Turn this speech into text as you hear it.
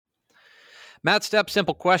Matt Stepp,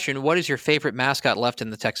 simple question. What is your favorite mascot left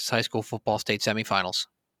in the Texas high school football state semifinals?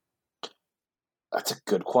 That's a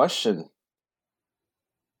good question.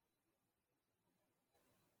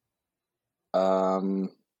 I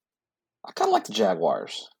kind of like the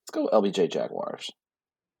Jaguars. Let's go LBJ Jaguars.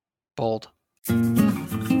 Bold.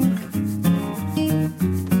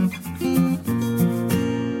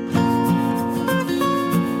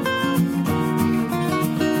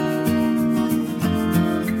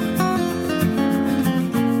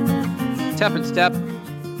 Tep and Stepp,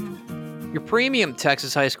 your premium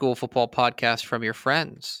Texas high school football podcast from your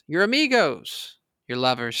friends, your amigos, your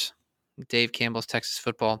lovers, Dave Campbell's Texas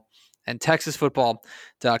Football and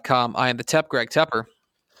TexasFootball.com. I am the Tep, Greg Tepper.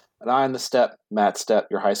 And I am the Stepp, Matt Stepp,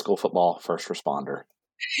 your high school football first responder.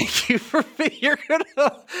 Thank you for me. You're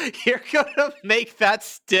gonna make that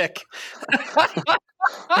stick. I'm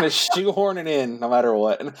gonna shoehorn it in no matter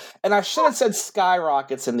what. And I should have said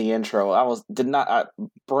Skyrockets in the intro. I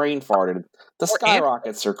brain farted. The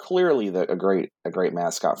Skyrockets are clearly a great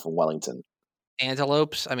mascot from Wellington.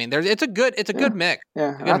 Antelopes. I mean, it's a good mix.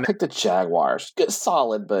 Yeah, I picked the Jaguars. Good,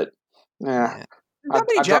 solid, but yeah.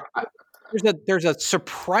 There's a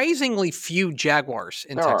surprisingly few Jaguars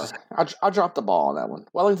in Texas. I dropped the ball on that one.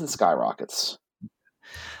 Wellington Skyrockets.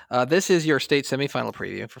 This is your state semifinal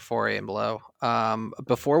preview for 4A and below.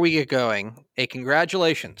 Before we get going, a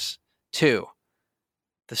congratulations to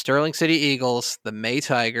the Sterling City Eagles, the May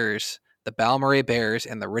Tigers, the Balmorhea Bears,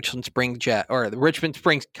 and the Richmond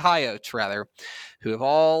Springs Coyotes, rather, who have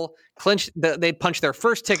all clinched. They punched their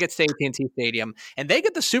first tickets to AT&T Stadium, and they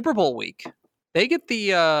get the Super Bowl week. They get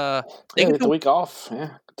the week off.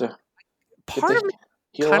 Yeah. Part of me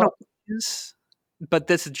kind of is, but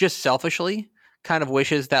this is just selfishly kind of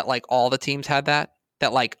wishes that like all the teams had that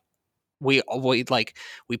like we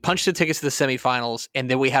punched the tickets to the semifinals and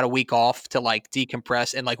then we had a week off to like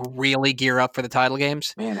decompress and like really gear up for the title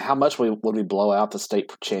games. Man, how much would we blow out the state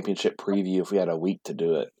championship preview if we had a week to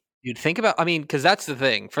do it? You'd think about, because that's the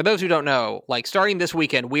thing. For those who don't know, like starting this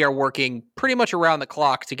weekend, we are working pretty much around the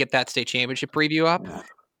clock to get that state championship preview up. Yeah.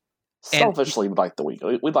 Selfishly, we'd like the week.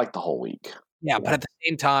 We'd like the whole week. Yeah, but at the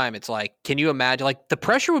same time, it's like, can you imagine? Like the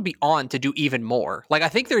pressure would be on to do even more. Like I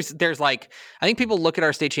think there's like, I think people look at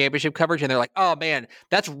our state championship coverage and they're like, oh man,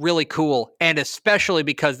 that's really cool, and especially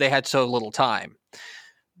because they had so little time.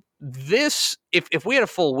 This, if we had a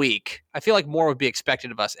full week, I feel like more would be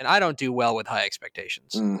expected of us, and I don't do well with high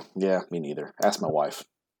expectations. Yeah, me neither. Ask my wife.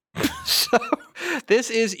 So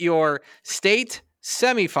this is your state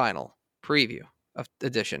semifinal preview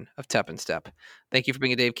edition of Tep and Stepp. Thank you for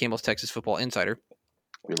being a Dave Campbell's Texas Football Insider.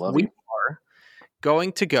 We love you. We are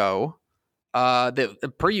going to go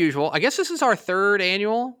per usual. I guess this is our third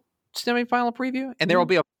annual semifinal preview, and there will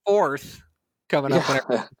be a fourth coming up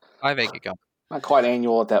whenever 5A get going. Not quite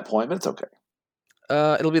annual at that point, but it's okay.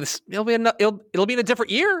 It'll be in a different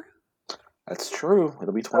year. That's true.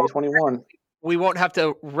 It'll be 2021. We won't have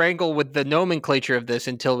to wrangle with the nomenclature of this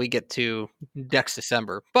until we get to next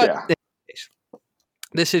December. But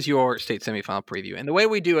this is your state semifinal preview. And the way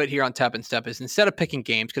we do it here on Tep and Stepp is instead of picking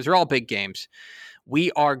games, because they're all big games,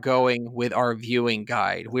 we are going with our viewing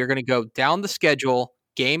guide. We're going to go down the schedule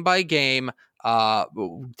game by game,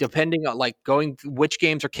 depending on like going which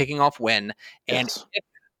games are kicking off when.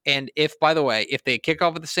 And if, by the way, if they kick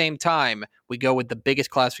off at the same time, we go with the biggest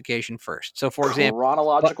classification first. So, for example,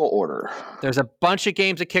 chronological order. There's a bunch of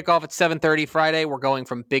games that kick off at 7:30 Friday. We're going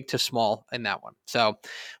from big to small in that one. So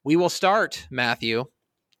we will start, Matthew,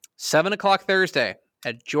 7 o'clock Thursday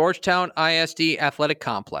at Georgetown ISD Athletic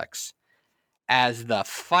Complex as the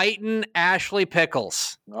Fightin' Ashley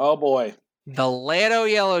Pickles. Oh, boy. The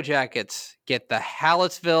Lato Yellow Jackets get the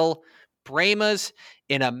Hallettsville Brahmas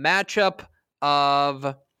in a matchup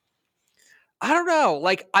of... I don't know.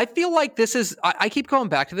 Like, I feel like this is, I keep going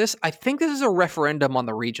back to this. I think this is a referendum on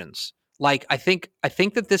the regions. Like, I think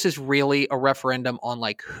that this is really a referendum on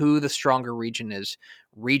like who the stronger region is,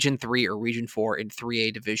 Region 3 or Region 4 in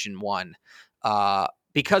 3A Division 1.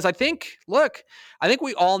 Because I think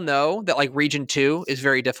we all know that like Region 2 is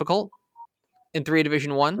very difficult in 3A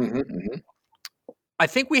Division 1. Mm-hmm. I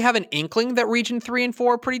think we have an inkling that Region 3 and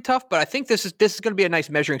 4 are pretty tough, but I think this is going to be a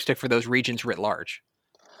nice measuring stick for those regions writ large.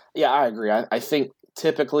 Yeah, I agree. I think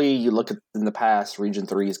typically you look at in the past, Region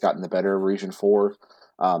 3 has gotten the better of Region 4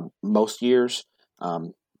 most years,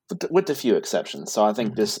 with a few exceptions. So I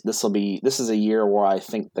think this is a year where I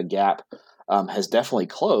think the gap has definitely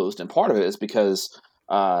closed, and part of it is because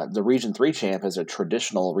the Region 3 champ is a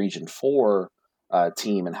traditional Region 4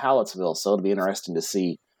 team in Hallettsville. So it'll be interesting to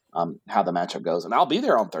see how the matchup goes. And I'll be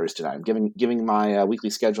there on Thursday night. I'm giving my weekly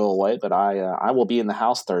schedule away, but I will be in the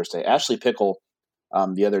house Thursday. Ashley Pickle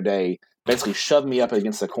the other day, basically shoved me up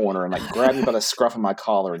against the corner and like grabbed me by the scruff of my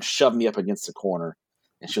collar and shoved me up against the corner.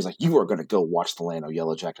 And she was like, "You are going to go watch the Lano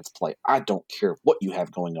Yellow Jackets play. I don't care what you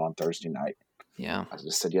have going on Thursday night." Yeah. I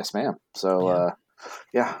just said, "Yes, ma'am." So,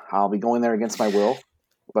 I'll be going there against my will.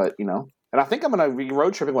 But, and I think I'm going to be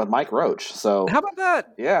road tripping with Mike Roach. So how about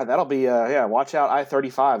that? Yeah, that'll be, watch out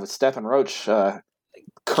I-35 with Stepp and Roach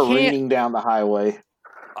careening down the highway.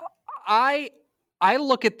 I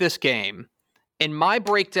look at this game, and my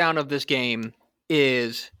breakdown of this game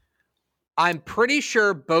is I'm pretty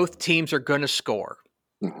sure both teams are going to score.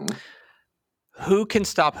 Mm-hmm. Who can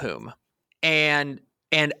stop whom? And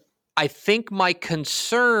I think my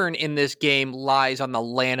concern in this game lies on the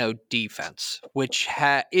Lano defense, which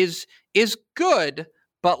is good,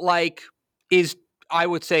 but like is, I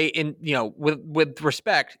would say, in with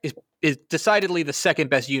respect, is decidedly the second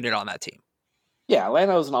best unit on that team. Yeah,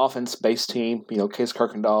 Atlanta's an offense-based team. Case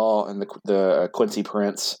Kirkendall and the Quincy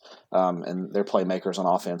Prince and their playmakers on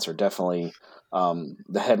offense are definitely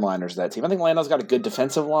the headliners of that team. I think Atlanta's got a good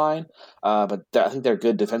defensive line, but I think their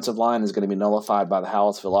good defensive line is going to be nullified by the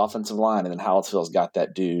Hallettsville offensive line, and then Hallettsville's got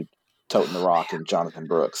that dude toting the rock and Jonathan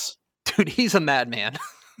Brooks. Dude, he's a madman.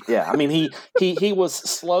 Yeah, I mean he was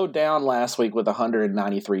slowed down last week with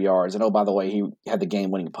 193 yards, and by the way, he had the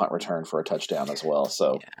game-winning punt return for a touchdown as well.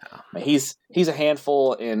 So I mean, he's a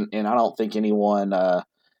handful, and I don't think anyone on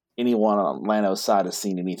Lano's side has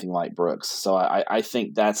seen anything like Brooks. So I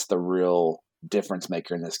think that's the real difference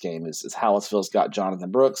maker in this game is Hallettsville's got Jonathan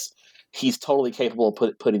Brooks. He's totally capable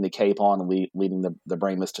of putting the cape on and leading the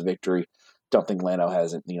Brahmas to victory. Don't think Lano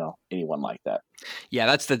has anyone like that. Yeah,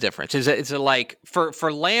 that's the difference. It's like for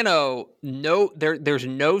Lano, there's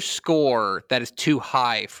no score that is too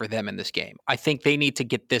high for them in this game. I think they need to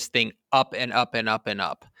get this thing up and up and up and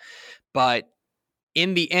up. But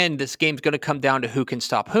in the end, this game's going to come down to who can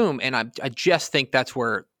stop whom, and I just think that's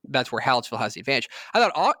where Hallettsville has the advantage. I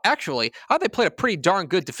thought they played a pretty darn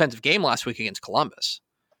good defensive game last week against Columbus.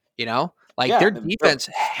 Their defense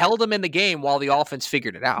held them in the game while the offense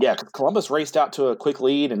figured it out. Yeah, Columbus raced out to a quick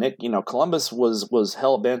lead, and Columbus was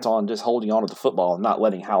hell bent on just holding on to the football and not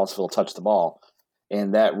letting Hallettsville touch the ball,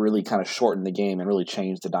 and that really kind of shortened the game and really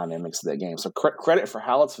changed the dynamics of that game. So credit to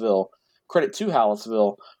Hallettsville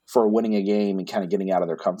for winning a game and kind of getting out of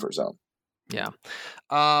their comfort zone. Yeah,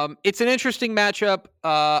 it's an interesting matchup.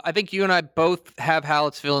 I think you and I both have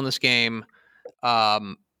Hallettsville in this game.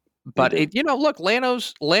 But look,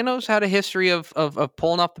 Lano's had a history of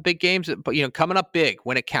pulling off the big games, but coming up big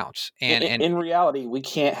when it counts. And in reality, we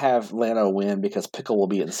can't have Lano win because Pickle will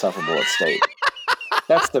be insufferable at state.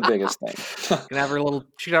 That's the biggest thing.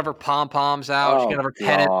 She can have her pom poms out. She can have her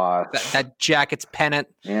pennant. That jacket's pennant.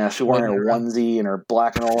 Yeah, she's wearing a onesie and her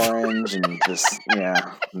black and orange, and just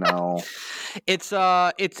no. It's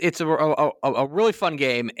a really fun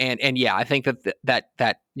game, and yeah, I think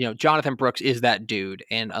that Jonathan Brooks is that dude,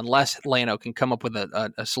 and unless Lano can come up with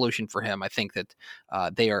a solution for him, I think that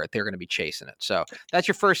they're going to be chasing it. So that's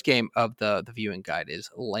your first game of the viewing guide is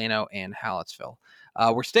Lano and Hallettsville.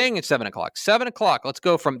 We're staying at 7 o'clock. 7 o'clock. Let's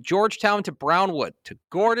go from Georgetown to Brownwood to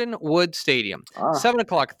Gordon Wood Stadium. 7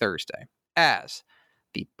 o'clock Thursday as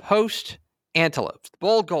the Post Antelopes, the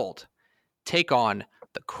Bold Gold, take on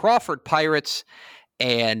the Crawford Pirates.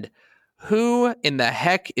 And who in the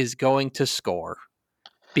heck is going to score?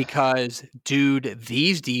 Because, dude,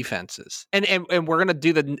 these defenses, and we're going to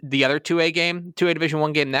do the other 2A game, 2A Division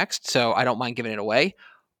I game next, so I don't mind giving it away.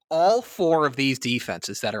 All four of these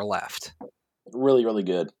defenses that are left really, really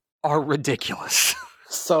good. Are ridiculous.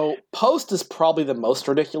 So Post is probably the most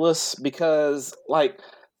ridiculous because,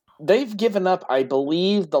 they've given up, I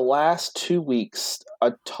believe, the last 2 weeks,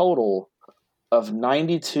 a total of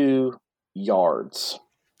 92 yards.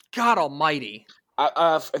 God almighty.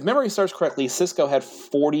 If memory serves correctly, Cisco had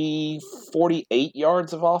 48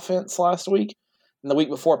 yards of offense last week. And the week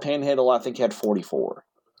before, Panhandle, I think, had 44.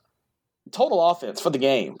 Total offense for the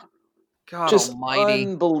game. God just almighty.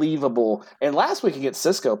 Unbelievable. And last week against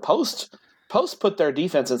Cisco, Post put their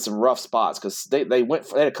defense in some rough spots because they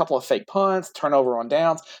had a couple of fake punts, turnover on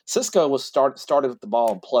downs. Cisco was started with the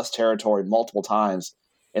ball in plus territory multiple times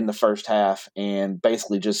in the first half and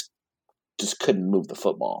basically just couldn't move the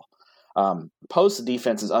football. Post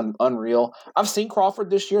defense is unreal. I've seen Crawford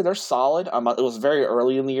this year; they're solid. It was very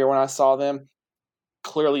early in the year when I saw them.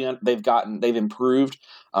 Clearly, they've improved,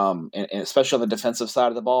 and especially on the defensive side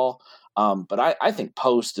of the ball. But I think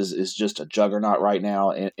Post is just a juggernaut right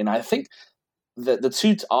now, and I think the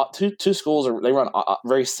two schools they run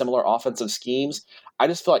very similar offensive schemes. I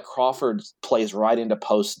just feel like Crawford plays right into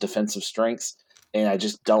Post's defensive strengths, and I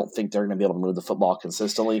just don't think they're going to be able to move the football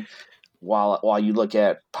consistently. while you look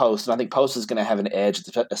at Post, and I think Post is going to have an edge,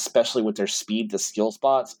 especially with their speed, the skill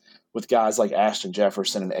spots, with guys like Ashton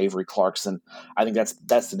Jefferson and Avery Clarkson. I think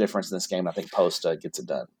that's the difference in this game. I think Post gets it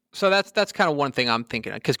done. So that's kind of one thing I'm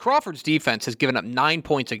thinking of, because Crawford's defense has given up 9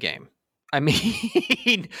 points a game. I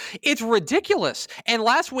mean, it's ridiculous. And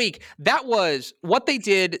last week, that was what they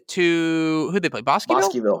did to who they play, Bosqueville?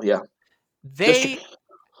 Bosqueville, yeah. They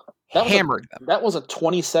hammered them. That was a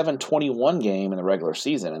 27-21 game in the regular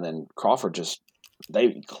season, and then Crawford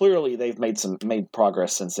they've made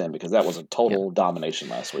progress since then, because that was a total domination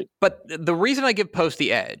last week. But the reason I give Post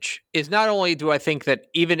the edge is not only do I think that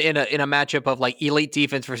even in a matchup of like elite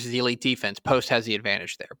defense versus elite defense, Post has the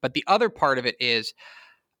advantage there. But the other part of it is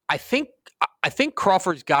I think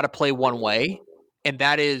Crawford's got to play one way, and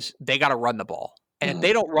that is they got to run the ball. And if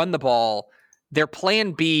they don't run the ball, their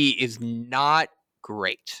plan B is not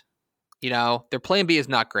great. Their plan B is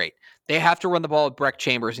not great. They have to run the ball with Breck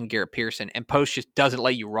Chambers and Garrett Pearson, and Post just doesn't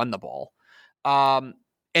let you run the ball. And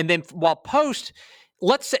then while Post,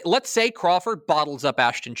 let's say Crawford bottles up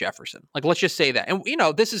Ashton Jefferson. Like, let's just say that. And,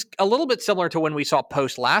 this is a little bit similar to when we saw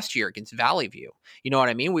Post last year against Valley View. You know what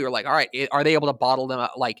I mean? We were like, all right, are they able to bottle them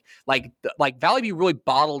up? Like Valley View really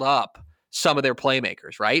bottled up some of their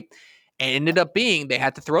playmakers, right? And it ended up being they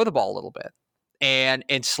had to throw the ball a little bit. And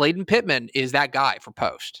Sladen Pittman is that guy for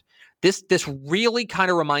Post. This really kind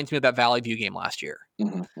of reminds me of that Valley View game last year,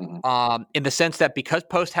 in the sense that because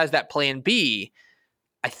Post has that plan B,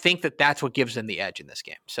 I think that's what gives them the edge in this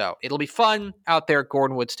game. So it'll be fun out there at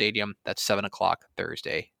Gordonwood Stadium. That's 7:00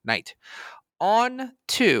 Thursday night. On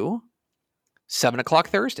to 7:00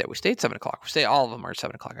 Thursday. We stayed 7:00. All of them are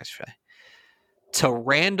 7:00, I should say. To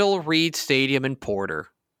Randall Reed Stadium in Porter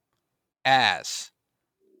as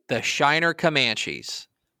the Shiner Comanches.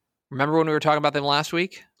 Remember when we were talking about them last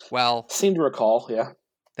week? Well, seem to recall, yeah.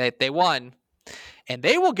 They won, and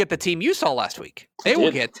they will get the team you saw last week. They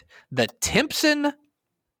will get the Timpson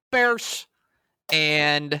Bears,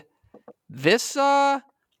 and this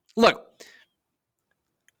look.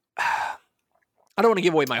 I don't want to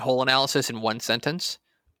give away my whole analysis in one sentence,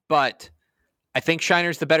 but I think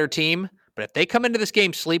Shiner's the better team. But if they come into this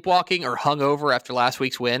game sleepwalking or hungover after last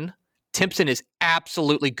week's win, Timpson is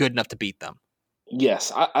absolutely good enough to beat them.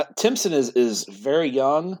 Yes, Timpson is very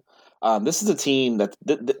young. This is a team that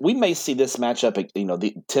we may see this matchup,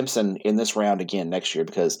 the Timpson in this round again next year,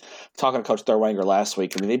 because talking to Coach Thurwanger last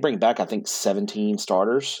week, they bring back, I think, 17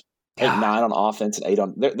 starters, 9 on offense and 8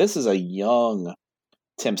 on. This is a young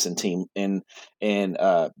Timpson team, and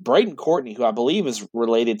Braden Courtney, who I believe is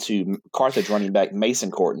related to Carthage running back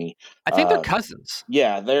Mason Courtney. I think they're cousins.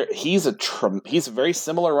 Yeah, he's a very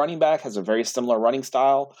similar running back, has a very similar running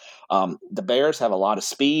style. The Bears have a lot of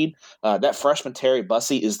speed. That freshman Terry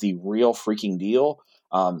Bussey is the real freaking deal.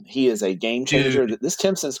 He is a game changer. Dude. This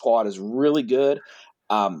Timpson squad is really good.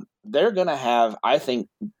 They're going to have, I think,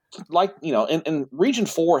 and Region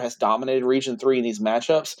 4 has dominated Region 3 in these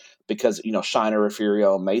matchups because, Shiner,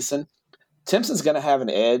 Refugio, Mason. Timpson's going to have an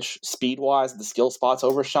edge speed-wise, the skill spots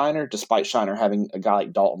over Shiner, despite Shiner having a guy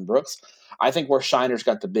like Dalton Brooks. I think where Shiner's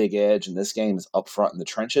got the big edge in this game is up front in the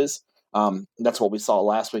trenches. That's what we saw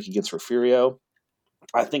last week against Refugio.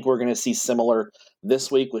 I think we're going to see similar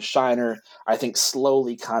this week with Shiner. I think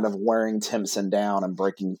slowly kind of wearing Timpson down and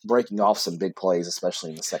breaking off some big plays, especially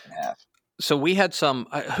in the second half. So we had some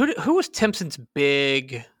who was Timpson's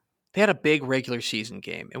big? They had a big regular season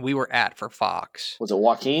game, and we were at for Fox. Was it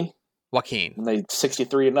Joaquin? And they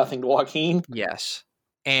 63-0 to Joaquin. Yes,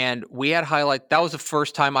 and we had highlight. That was the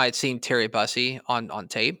first time I had seen Terry Bussey on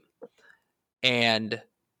tape, and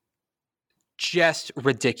just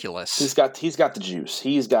ridiculous. He's got the juice.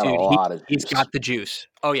 He's got a lot of juice. He's got the juice.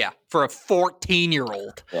 Oh yeah, for a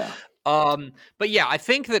 14-year-old. Yeah. But yeah, I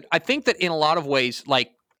think that in a lot of ways,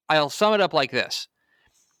 like, I'll sum it up like this.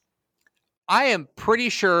 I am pretty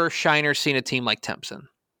sure Shiner's seen a team like Timpson.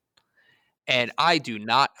 And I do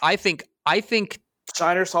not. I think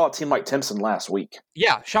Shiner saw a team like Timpson last week.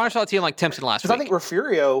 Yeah, Shiner saw a team like Timpson last week. I think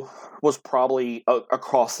Refugio was probably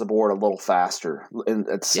across the board a little faster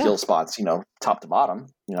at skill spots, top to bottom.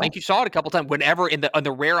 I think you saw it a couple times. Whenever in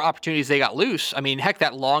the rare opportunities they got loose. I mean, heck,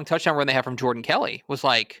 that long touchdown run they had from Jordan Kelly was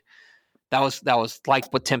like that was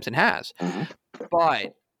like what Timpson has. Mm-hmm.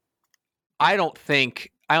 But I don't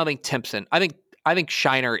think Timpson. I think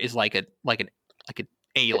Shiner is like an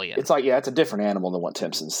alien. It's like, it's a different animal than what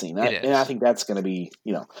Timpson's seen. And I think that's going to be,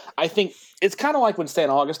 I think it's kind of like when St.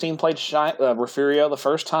 Augustine played Refugio the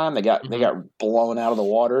first time. They got blown out of the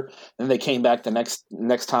water. Then they came back the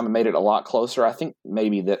next time and made it a lot closer. I think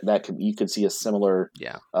maybe you could see a similar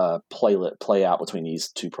play out between these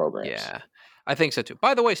two programs. Yeah, I think so too.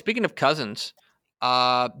 By the way, speaking of cousins,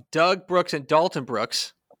 Doug Brooks and Dalton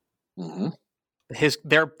Brooks. Mm-hmm.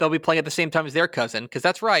 They'll be playing at the same time as their cousin, because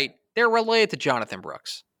that's right, they're related to Jonathan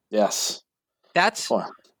Brooks. Yes, That's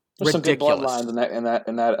there's some good ridiculous. bloodlines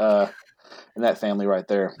in that family right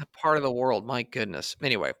there. That part of the world, my goodness.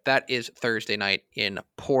 Anyway, that is Thursday night in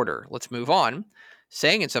Porter. Let's move on.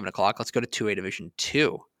 Saying at 7 o'clock, let's go to 2A Division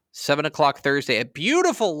 2. 7 o'clock Thursday at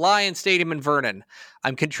beautiful Lion Stadium in Vernon.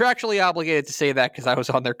 I'm contractually obligated to say that because I was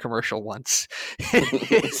on their commercial once.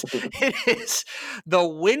 It is the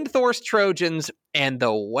Windthorst Trojans and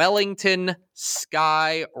the Wellington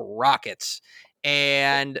Sky Rockets.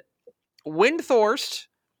 And Windthorst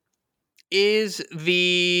is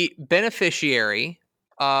the beneficiary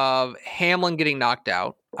of Hamlin getting knocked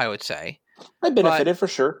out, I would say. I benefited for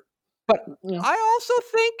sure. But I also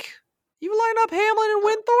think you line up Hamlin and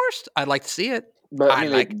Windthorst, I'd like to see it. But I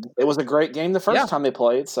mean, it was a great game the first time they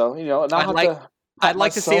played, so I'd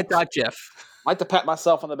like to see it. Jeff. I'd like to pat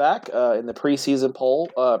myself on the back in the preseason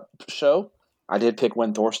poll show. I did pick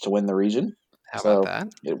Windthorst to win the region. How about that?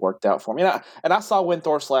 It worked out for me. And I saw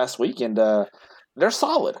Windthorst last week, and they're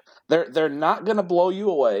solid. They're not going to blow you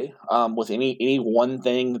away with any one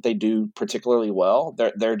thing that they do particularly well.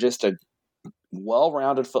 They're just a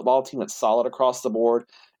well-rounded football team that's solid across the board.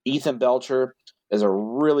 Ethan Belcher is a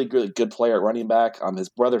really good player at running back. His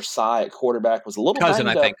brother Cy at quarterback was a little banged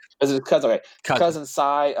up. I think. Is it cousin? Okay. Cousin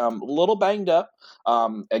Cy, a little banged up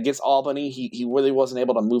against Albany. He really wasn't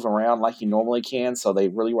able to move around like he normally can, so they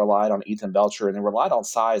really relied on Ethan Belcher, and they relied on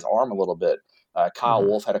Cy's arm a little bit. Kyle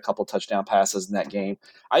Wolf had a couple touchdown passes in that game.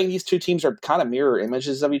 I think these two teams are kind of mirror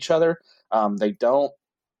images of each other. They don't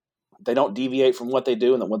deviate from what they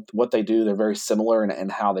do, and what they do, they're very similar in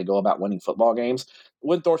how they go about winning football games.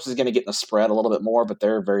 Windthorst is going to get in the spread a little bit more, but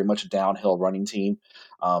they're very much a downhill running team.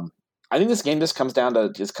 I think this game just comes down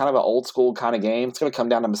to it's kind of an old school kind of game. It's going to come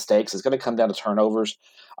down to mistakes. It's going to come down to turnovers.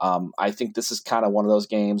 I think this is kind of one of those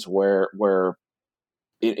games where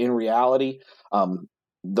in reality,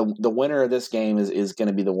 the winner of this game is going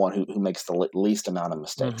to be the one who makes the least amount of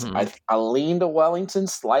mistakes. I lean to Wellington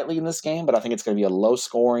slightly in this game, but I think it's going to be a low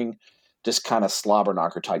scoring, just kind of slobber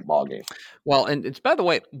knocker type ball game. Well, and it's, by the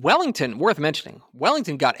way, Wellington, worth mentioning,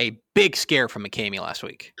 Wellington got a big scare from McCamey last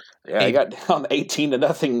week. Yeah, they got down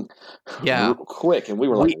 18-0 quick, and we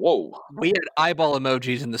were like, whoa. We had eyeball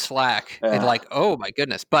emojis in the Slack, and like, oh my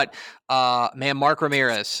goodness. But, man, Mark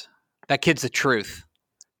Ramirez, that kid's the truth.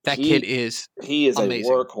 Kid is amazing.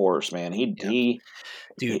 A workhorse, man. He'll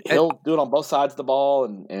do it on both sides of the ball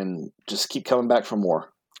and just keep coming back for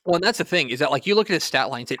more. Well, and that's the thing, is that like you look at his stat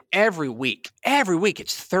lines, every week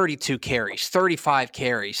it's 32 carries, 35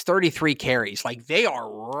 carries, 33 carries. Like they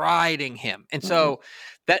are riding him. And so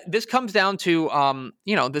this comes down to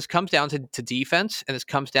to defense, and this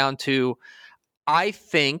comes down to, I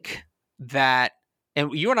think that,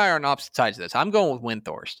 and you and I are on opposite sides of this. I'm going with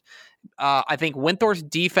Windthorst. I think Windthorst's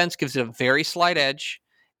defense gives it a very slight edge,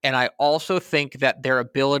 and I also think that their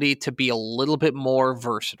ability to be a little bit more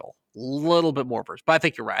versatile. But I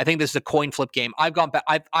think you're right. I think this is a coin flip game. I've gone back.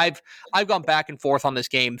 I've gone back and forth on this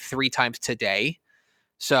game 3 times today.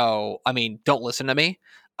 So I mean, don't listen to me.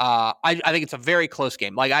 I think it's a very close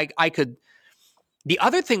game. Like I could. The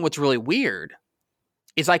other thing, what's really weird,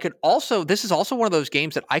 is this is also one of those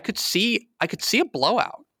games that I could see a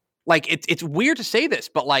blowout. Like it's weird to say this,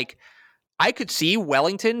 but like I could see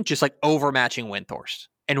Wellington just like overmatching Windthorst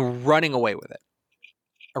and running away with it.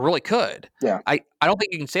 I really could. Yeah. I don't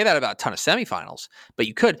think you can say that about a ton of semifinals, but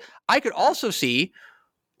you could. I could also see,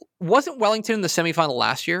 wasn't Wellington in the semifinal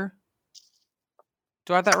last year?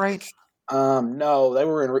 Do I have that right? No,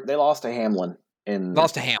 they lost to Hamlin.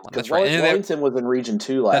 That's right. Wellington was in Region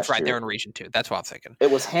 2 last year. That's right. They're in Region 2. That's what I'm thinking. It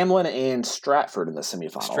was Hamlin and Stratford in the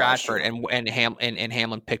semifinal. Stratford and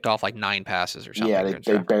Hamlin picked off like 9 passes or something. Yeah,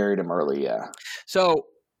 they buried him early. Yeah. So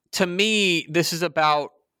to me, this is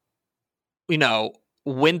about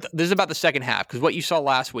this is about the second half, because what you saw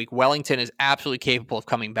last week, Wellington is absolutely capable of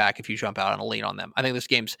coming back if you jump out on a lead on them. I think this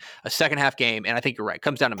game's a second half game, and I think you're right. It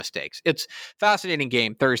comes down to mistakes. It's a fascinating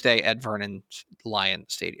game Thursday at Vernon Lion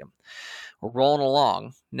Stadium. We're rolling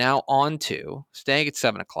along. Now on to, staying at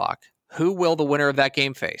 7 o'clock, who will the winner of that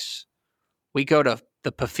game face? We go to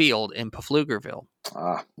the Field in Pflugerville.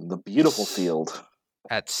 The beautiful field.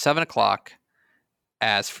 At 7 o'clock,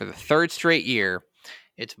 as for the third straight year,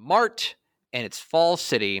 it's Mart and it's Falls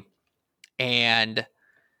City. And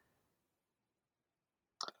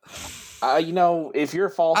If you're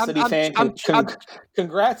a Falls City fan,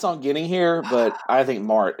 congrats on getting here. But I think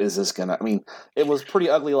Mart is just gonna. I mean, it was pretty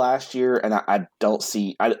ugly last year, and I don't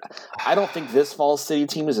see. I don't think this Falls City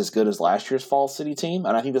team is as good as last year's Falls City team,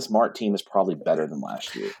 and I think this Mart team is probably better than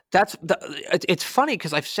last year. It's funny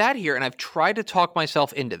because I've sat here and I've tried to talk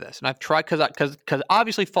myself into this, and I've tried because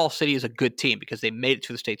obviously Falls City is a good team because they made it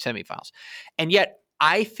to the state semifinals, and yet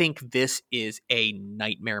I think this is a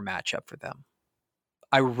nightmare matchup for them.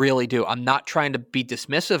 I really do. I'm not trying to be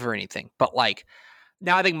dismissive or anything, but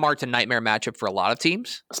now I think Mart's a nightmare matchup for a lot of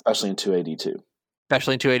teams. Especially in 282.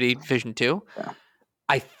 Especially in 280 Division 2. Yeah.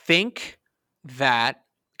 I think that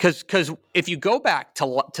because if you go back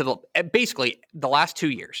to basically the last 2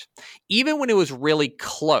 years, even when it was really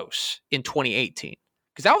close in 2018,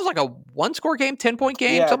 because that was like a one-score game, 10-point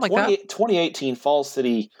game, something like that. 2018, Falls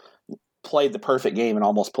City played the perfect game and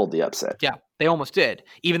almost pulled the upset. Yeah, they almost did,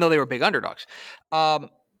 even though they were big underdogs.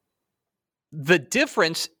 The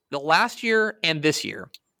difference the last year and this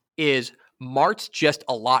year is Mart's just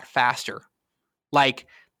a lot faster. Like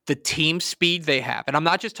the team speed they have, and I'm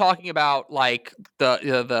not just talking about like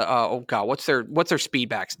what's their speed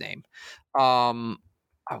back's name? I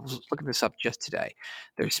was looking this up just today.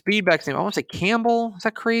 Their speed back's name. I want to say Campbell. Is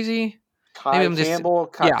that crazy?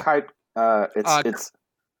 Campbell.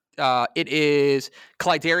 It is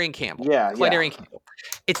Clydarian Campbell. Clydarian Campbell.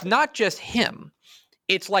 It's not just him.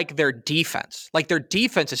 It's like their defense. Like their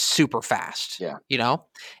defense is super fast. Yeah.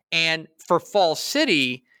 And for Falls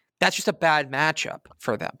City, that's just a bad matchup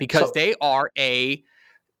for them because they're a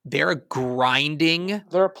grinding.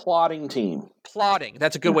 They're a plodding team. Plodding.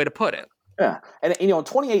 That's a good way to put it. Yeah. And in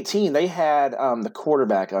 2018, they had the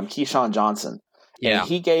quarterback, Keyshawn Johnson. Yeah. And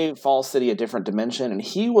he gave Falls City a different dimension, and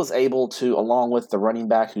he was able to, along with the running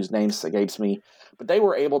back whose name escapes me, but they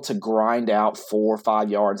were able to grind out 4 or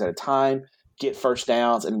 5 yards at a time, get first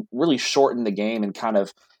downs, and really shorten the game and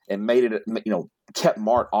made it, kept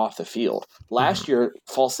Mart off the field. Last year,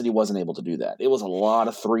 Falls City wasn't able to do that. It was a lot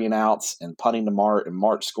of 3-and-outs and punting to Mart and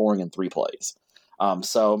Mart scoring in 3 plays.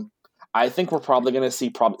 So I think we're probably going to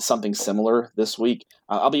see something similar this week.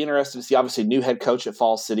 I'll be interested to see, obviously, new head coach at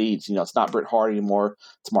Falls City. It's not Britt Hart anymore.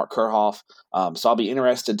 It's Mark Kerhoff. So I'll be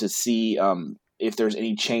interested to see if there's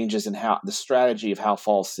any changes in how the strategy of how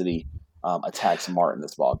Falls City attacks Mart in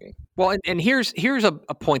this ballgame. Well, and here's a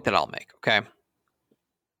point that I'll make, okay?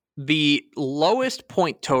 The lowest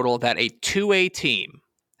point total that a 2A team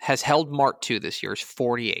has held Mart to this year is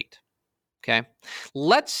 48. Okay,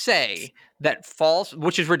 let's say that Falls,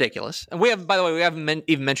 which is ridiculous, and we haven't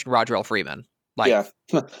even mentioned Roger L. Freeman.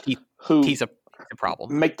 He's a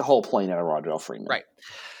problem. Make the whole plane out of Roger L. Freeman, right?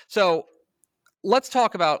 So let's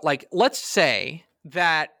talk about let's say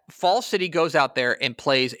that Falls City goes out there and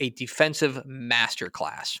plays a defensive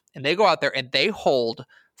masterclass, and they go out there and they hold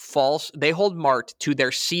Mart to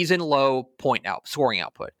their season low scoring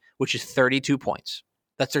output, which is 32 points.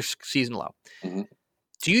 That's their season low. Mm-hmm.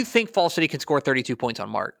 Do you think Falls City can score 32 points on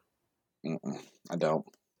Mart? I don't.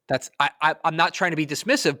 I'm not trying to be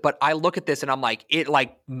dismissive, but I look at this and I'm like,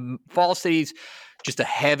 Falls City's just a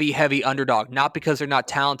heavy, heavy underdog. Not because they're not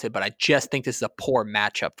talented, but I just think this is a poor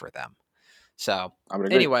matchup for them. So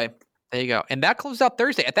anyway, there you go. And that closes out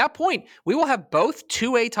Thursday. At that point, we will have both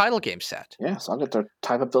 2A title games set. Yeah, so I'll get to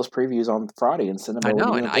type up those previews on Friday and send them over. I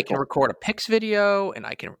know, and I can record a picks video, and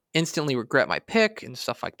I can instantly regret my pick and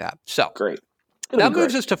stuff like that. So great. That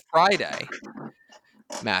moves us to Friday,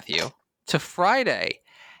 Matthew. To Friday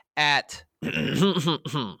at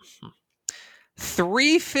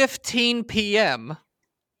 3:15 p.m.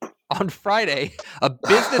 on Friday, a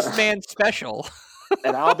businessman special.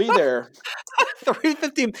 And I'll be there.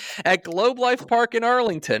 3:15 at Globe Life Park in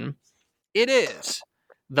Arlington. It is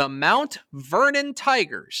the Mount Vernon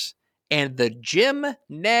Tigers and the Jim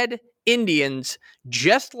Ned Indians,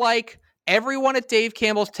 just like everyone at Dave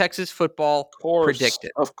Campbell's Texas Football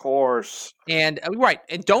predicted. Of course. And right.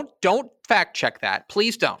 And don't fact check that.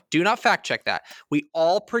 Please don't. Do not fact check that. We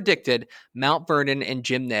all predicted Mount Vernon and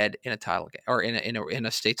Jim Ned in a title game or in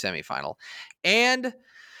a state semifinal. And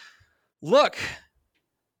look,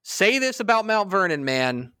 say this about Mount Vernon,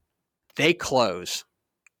 man. They close.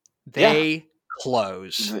 They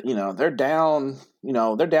close. They're down,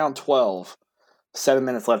 they're down 12. 7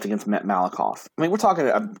 minutes left against Malakoff. I mean, we're talking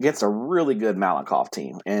against a really good Malakoff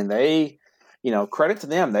team, and they, credit to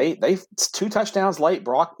them. They 2 touchdowns late.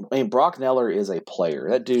 Brock Neller is a player.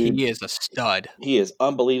 That dude, he is a stud. He is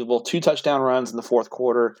unbelievable. 2 touchdown runs in the fourth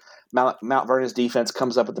quarter. Mount Vernon's defense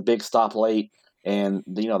comes up with the big stop late, and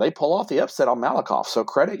they pull off the upset on Malakoff. So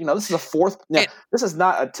credit. This is a fourth. Now, this is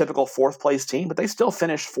not a typical fourth place team, but they still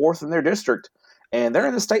finished 4th in their district. and they're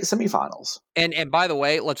in the state semifinals. And by the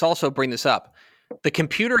way, let's also bring this up. The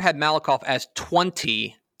computer had Malakoff as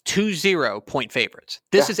 20 point favorites.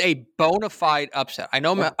 This is a bona fide upset. I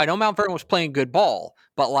know Mount Vernon was playing good ball,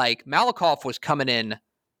 but like Malakoff was coming in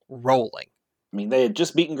rolling. I mean, they had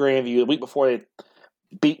just beaten Grandview the week before. They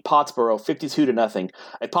beat Pottsboro 52-0.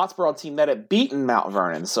 A Pottsboro team that had beaten Mount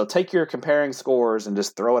Vernon. So take your comparing scores and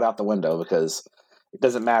just throw it out the window, because it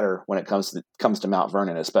doesn't matter when it comes to Mount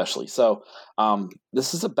Vernon, especially. So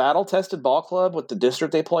this is a battle-tested ball club with the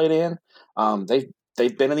district they played in.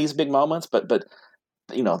 They've been in these big moments, but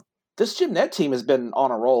this Jim Ned team has been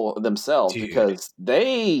on a roll themselves, because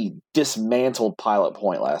they dismantled Pilot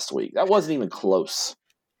Point last week. That wasn't even close.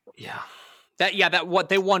 Yeah.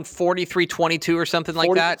 They won 43-22 or something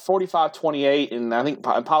like that? 45-28, and I think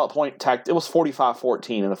Pilot Point it was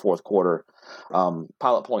 45-14 in the fourth quarter.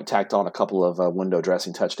 Pilot Point tacked on a couple of window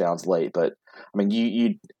dressing touchdowns late, but I mean,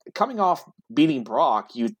 you coming off beating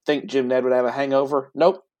Brock, you'd think Jim Ned would have a hangover.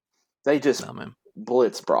 Nope. They just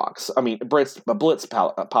blitz Pilot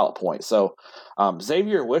Point. So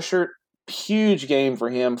Xavier Wishart, huge game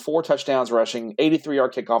for him. 4 touchdowns rushing,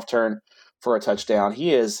 83-yard kickoff return for a touchdown.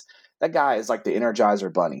 That guy is like the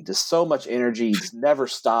Energizer Bunny. Just so much energy. He just never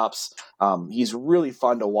stops. He's really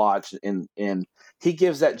fun to watch, and he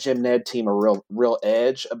gives that Jim Ned team a real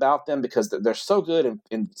edge about them, because they're so good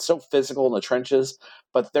and so physical in the trenches,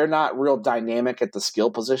 but they're not real dynamic at the skill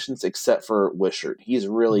positions except for Wishart. He's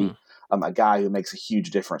really a guy who makes a huge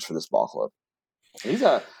difference for this ball club.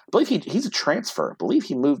 I believe he's a transfer. I believe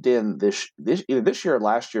he moved in either this year or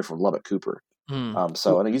last year from Lubbock Cooper.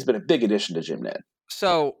 So I think he's been a big addition to Jim Ned.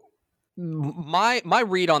 So my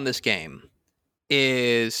read on this game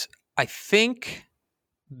is I think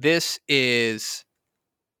this is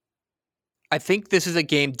a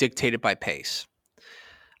game dictated by pace.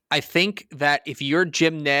 I think that if you're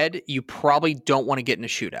Jim Ned, you probably don't want to get in a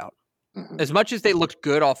shootout. Mm-hmm. As much as they looked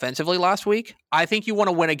good offensively last week, I think you want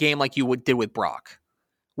to win a game like you did with Brock,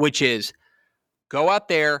 which is go out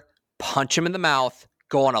there, punch him in the mouth,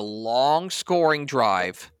 go on a long scoring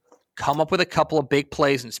drive, come up with a couple of big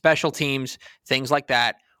plays and special teams, things like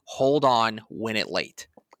that, hold on, win it late.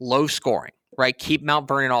 Low scoring, right? Keep Mount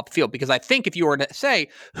Vernon off the field, because I think if you were to say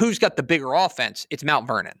who's got the bigger offense, it's Mount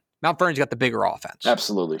Vernon. Mount Vernon's got the bigger offense.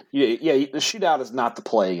 Absolutely. Yeah, the shootout is not the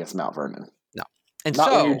play against Mount Vernon. No. And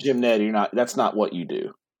not when you're Jim Ned, that's not what you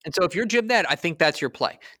do. And so if you're Jim Ned, I think that's your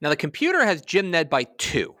play. Now the computer has Jim Ned by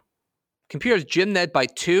 2. Let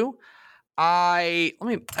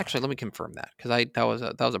me confirm that, because that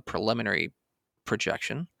was a preliminary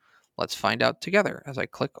projection. Let's find out together as I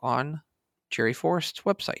click on Jerry Forrest's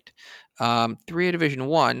website. 3A Division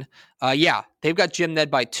 1. They've got Jim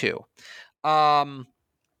Ned by 2. I'm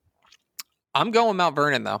going Mount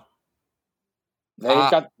Vernon though. They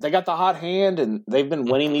got the hot hand, and they've been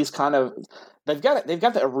winning these kind of. They've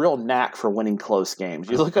got a real knack for winning close games.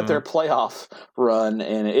 You look at their playoff run,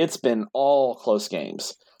 and it's been all close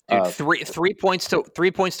games. Dude, 3 points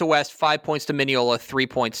to West, 5 points to Mineola, 3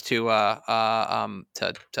 points to Malakoff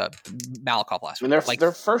last week.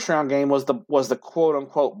 Their first round game was the quote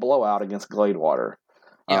unquote blowout against Gladewater.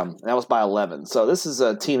 That was by 11. So this is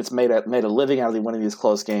a team that's made a living out of winning these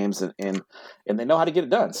close games, and they know how to get it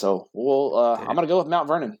done. So I'm going to go with Mount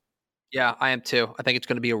Vernon. Yeah, I am too. I think it's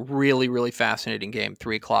going to be a really, really fascinating game.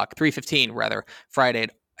 3:15 rather, Friday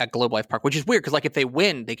at Globe Life Park, which is weird because if they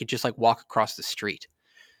win, they could just walk across the street.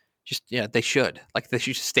 They should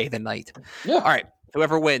just stay the night. Yeah. All right.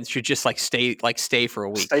 Whoever wins should just stay for a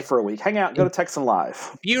week. Stay for a week. Hang out. Go to Texan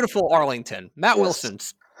Live. Beautiful Arlington. Matt Wilson.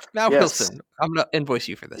 Wilson. I'm going to invoice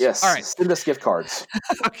you for this. Yes. All right. Send us gift cards.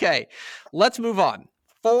 Okay. Let's move on.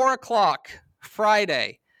 4:00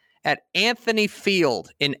 Friday at Anthony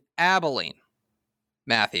Field in Abilene.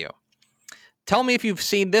 Matthew, tell me if you've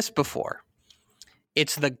seen this before.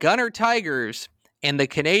 It's the Gunner Tigers and the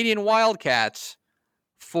Canadian Wildcats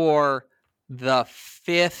for the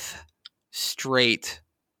 5th straight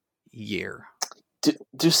year.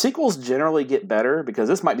 Do sequels generally get better? Because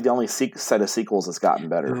this might be the only set of sequels that's gotten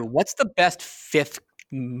better. What's the best 5th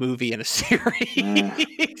movie in a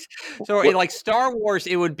series? So Star Wars,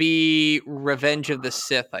 it would be Revenge of the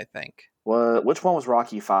Sith, I think. Well, which one was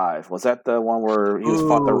Rocky 5? Was that the one where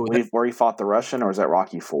he fought the Russian, or is that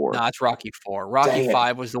Rocky 4? No, it's Rocky 4. Rocky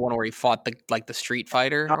 5 was the one where he fought the Street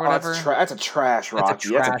Fighter or whatever. That's a trash Rocky.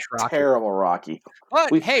 That's a terrible Rocky.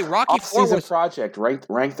 But hey, Rocky 4 was project.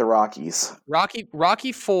 Rank the Rockies.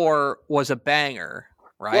 Rocky 4 was a banger,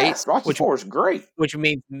 right? Yes, Rocky 4 is great. Which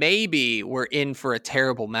means maybe we're in for a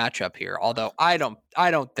terrible matchup here. Although I don't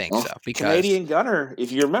think so, because Canadian Gunner.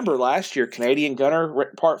 If you remember last year, Canadian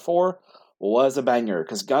Gunner Part 4 was a banger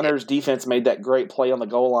because Gunner's defense made that great play on the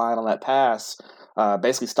goal line on that pass,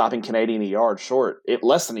 basically stopping Canadian a yard short,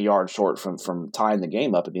 less than a yard short from tying the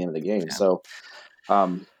game up at the end of the game. Yeah. So,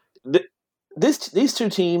 these two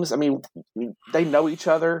teams, I mean, they know each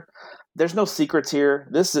other. There's no secrets here.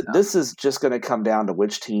 This is just going to come down to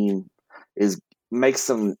which team makes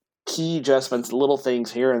some key adjustments, little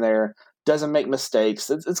things here and there, doesn't make mistakes.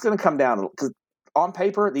 It's going to come down because on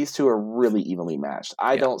paper these two are really evenly matched.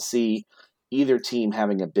 I don't see either team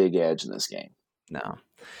having a big edge in this game. No,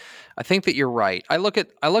 I think that you're right. I look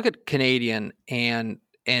at Canadian and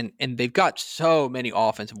they've got so many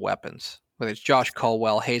offensive weapons. Whether it's Josh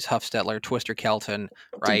Colwell, Hayes Huffstetler, Twister Kelton,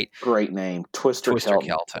 right? Great name, Twister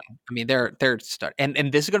Kelton. I mean, they're stud.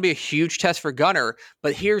 And this is going to be a huge test for Gunner.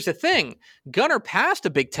 But here's the thing: Gunner passed a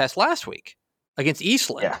big test last week against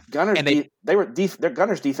Eastland. Yeah,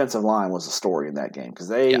 Gunner's defensive line was a story in that game because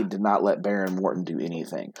they did not let Baron Morton do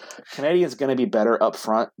anything. Canadian's going to be better up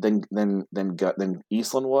front than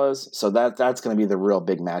Eastland was, so that's going to be the real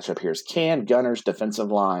big matchup here. Is can Gunner's defensive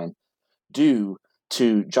line do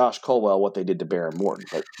to Josh Colwell what they did to Baron Morton?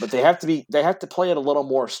 But they have to play it a little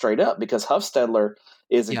more straight up because Huffstetler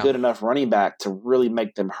is a good enough running back to really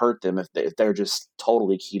make them hurt them if they're just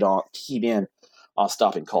totally keyed in on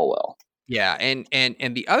stopping Colwell. Yeah,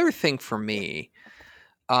 and the other thing for me,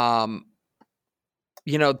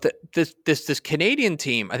 this Canadian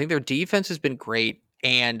team, I think their defense has been great,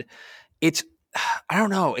 and I don't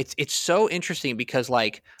know, it's so interesting because,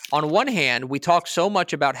 like, on one hand, we talk so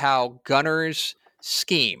much about how Gunner's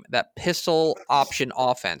scheme, that pistol option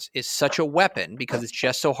offense, is such a weapon because it's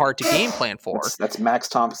just so hard to game plan for. That's Max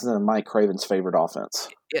Thompson and Mike Craven's favorite offense.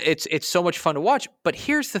 It's so much fun to watch, but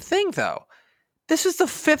here's the thing, though. This is the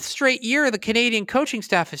 5th straight year the Canadian coaching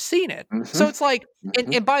staff has seen it. Mm-hmm. So it's like,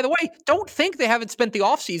 and by the way, don't think they haven't spent the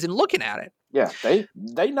offseason looking at it. Yeah, they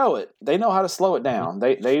know it. They know how to slow it down.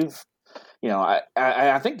 They've,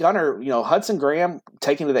 I think Gunner, Hudson Graham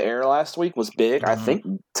taking to the air last week was big. Mm-hmm. I think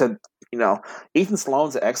Ethan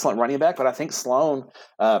Sloan's an excellent running back, but I think Sloan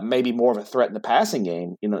may be more of a threat in the passing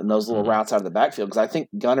game, in those little routes out of the backfield, because I think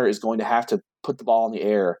Gunner is going to have to put the ball in the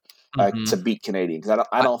air to beat Canadian, because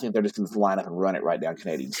I don't think they're just going to line up and run it right down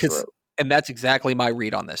Canadian's throat. And that's exactly my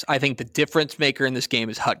read on this. I think the difference maker in this game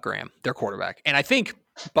is Hut Graham, their quarterback. And I think,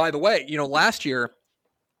 by the way, last year,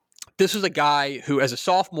 this was a guy who, as a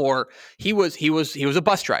sophomore, he was a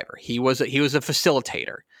bus driver. He was a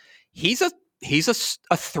facilitator. He's a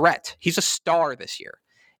threat. He's a star this year,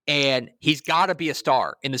 and he's got to be a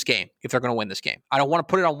star in this game if they're going to win this game. I don't want to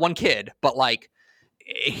put it on one kid, but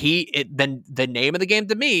then the name of the game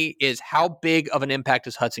to me is how big of an impact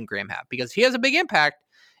does Hudson Graham have? Because he has a big impact,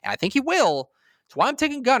 and I think he will. That's why I'm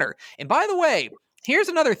taking Gunner. And by the way, here's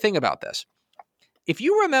another thing about this. If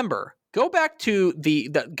you remember, go back to the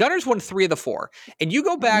Gunners won 3 of the 4, and you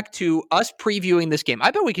go back to us previewing this game. I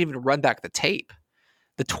bet we can even run back the tape.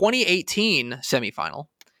 The 2018 semifinal.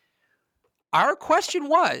 Our question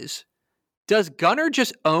was, does Gunner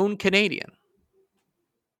just own Canadian?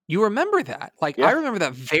 You remember that? I remember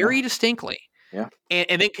that very distinctly. Yeah.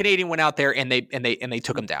 And then Canadian went out there and they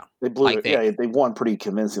took him down. They blew it. They won pretty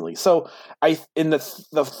convincingly. So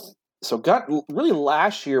really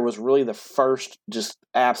last year was really the first just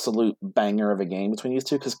absolute banger of a game between these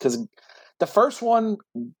two, because the first one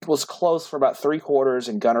was close for about 3 quarters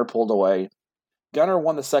and Gunner pulled away. Gunner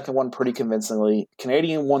won the second one pretty convincingly.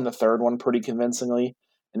 Canadian won the third one pretty convincingly.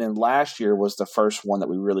 And then last year was the first one that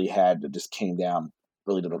we really had that just came down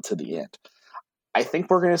really to the end. I think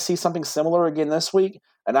we're going to see something similar again this week.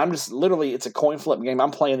 And I'm just literally, it's a coin flip game.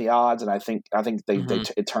 I'm playing the odds, and I think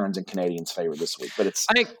it turns in Canadians' favor this week. But it's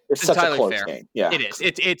such a close game. Yeah, it is.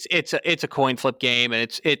 It's a coin flip game,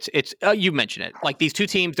 and it's you mentioned it. Like, these two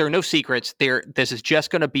teams, there are no secrets. This is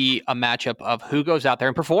just going to be a matchup of who goes out there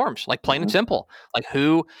and performs, like, plain and simple. Like,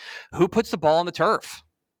 who puts the ball on the turf.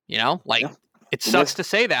 It sucks to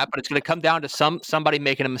say that, but it's going to come down to somebody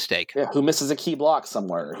making a mistake. Yeah, who misses a key block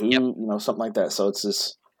somewhere, something like that. So it's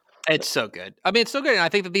just... It's so good. I mean, it's so good. And I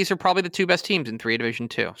think that these are probably the 2 best teams in 3A Division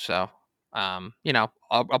 2. So,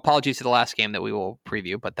 apologies to the last game that we will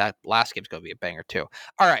preview, but that last game's going to be a banger too.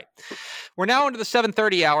 All right. We're now into the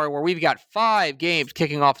 7:30 hour, where we've got 5 games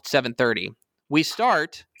kicking off at 7:30. We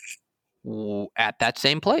start at that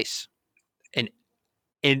same place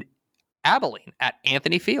in Abilene at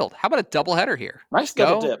Anthony Field. How about a doubleheader here? Nice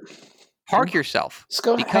double dip. Park yourself. Let's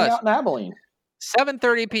go hang out in Abilene.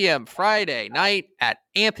 7:30 p.m. Friday night at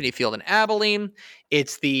Anthony Field in Abilene.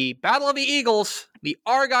 It's the Battle of the Eagles, the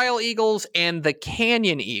Argyle Eagles and the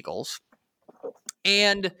Canyon Eagles.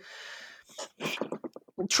 And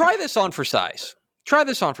try this on for size.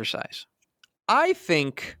 I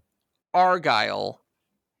think Argyle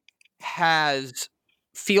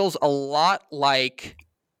feels a lot like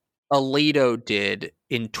Alito did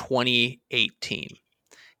in 2018,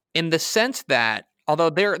 in the sense that, although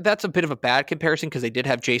that's a bit of a bad comparison because they did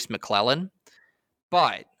have Jace McClellan,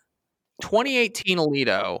 but 2018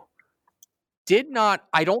 Alito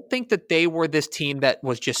I don't think that they were this team that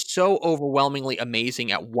was just so overwhelmingly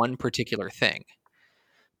amazing at one particular thing,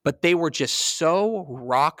 but they were just so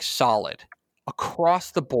rock solid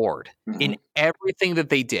across the board in everything that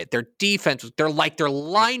they did. Their defense, their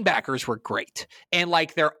linebackers were great, and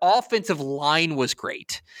like their offensive line was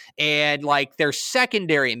great, and like their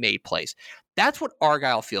secondary made plays. That's what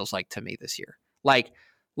Argyle feels like to me this year. Like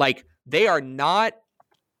they are not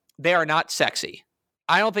sexy.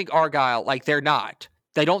 I don't think Argyle, they're not.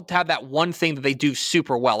 They don't have that one thing that they do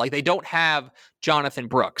super well. Like they don't have Jonathan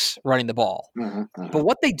Brooks running the ball. But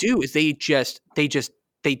what they do is they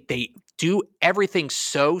do everything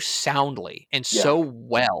so soundly and so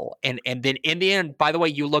well. And then in the end, by the way,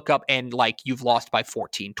 you look up and like you've lost by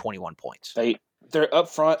 14, 21 points. They're up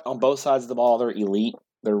front on both sides of the ball. They're elite.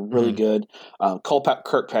 They're really good.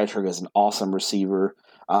 Kirkpatrick is an awesome receiver.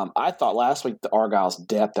 I thought last week the Argyle's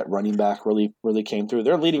depth at running back really, really came through.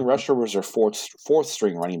 Their leading rusher was their fourth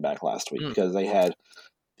string running back last week because they had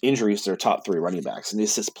injuries to their top three running backs. And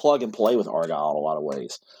it's just plug and play with Argyle in a lot of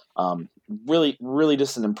ways. Really, really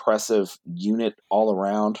just an impressive unit all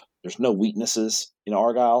around. There's no weaknesses in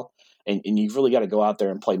Argyle. And you've really got to go out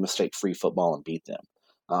there and play mistake-free football and beat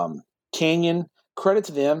them. Canyon, credit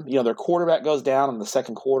to them. Their quarterback goes down in the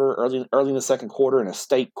second quarter, early in the second quarter in a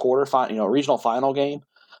state regional final game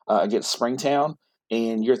against Springtown.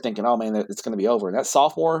 And you're thinking, oh, man, it's going to be over. And that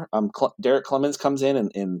sophomore, Derek Clemens, comes in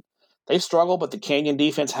and they struggle, but the Canyon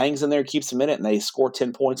defense hangs in there, keeps them in it, and they score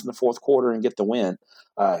 10 points in the fourth quarter and get the win.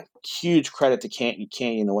 Huge credit to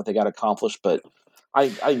Canyon and what they got accomplished, but I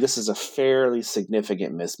this is a fairly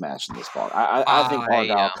significant mismatch in this ball. I think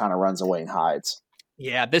Argyle kind of runs away and hides.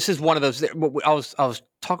 Yeah, this is one of those. I was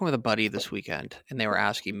talking with a buddy this weekend, and they were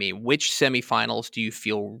asking me, which semifinals do you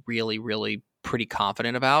feel really, really pretty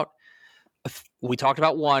confident about? We talked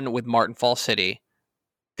about one with Martin Falls City.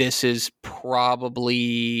 This is one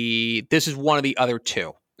of the other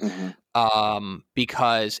two.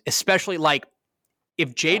 Because especially like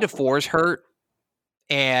if Jay DeFore's hurt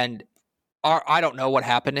and I don't know what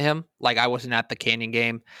happened to him. Like I wasn't at the Canyon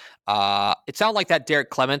game. It sounded like that Derek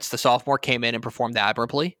Clements, the sophomore, came in and performed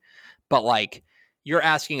admirably. But like you're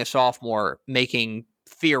asking a sophomore making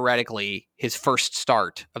theoretically his first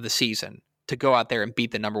start of the season to go out there and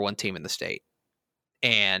beat the number one team in the state.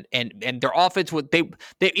 And their offense would they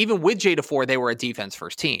even with Jay DeFore, they were a defense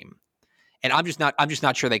first team. And I'm just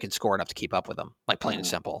not sure they can score enough to keep up with them, like plain and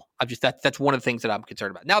simple. That's one of the things that I'm concerned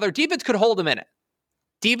about. Now their defense could hold them in it.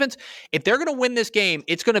 Defense, if they're going to win this game,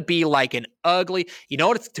 it's going to be like an ugly,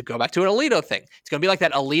 to go back to an Alito thing. It's going to be like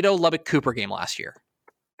that Alito Lubbock Cooper game last year,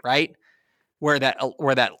 right? Where that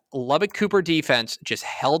Lubbock Cooper defense just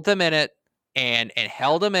held them in it and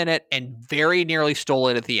held them in it and very nearly stole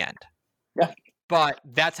it at the end. Yeah. But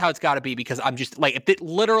that's how it's got to be because I'm just like if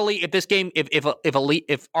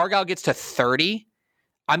Argyle gets to 30,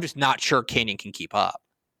 I'm just not sure Canyon can keep up.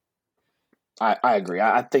 I agree.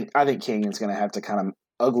 I think Canyon's going to have to kind of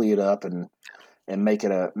ugly it up and make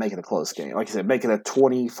it a close game. Like I said, make it a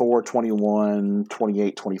 24-21,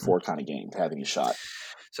 28-24 kind of game to have any shot.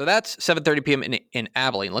 So that's 7:30 p.m. in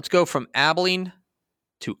Abilene. Let's go from Abilene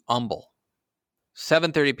to Humble.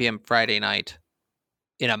 7:30 p.m. Friday night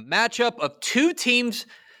in a matchup of two teams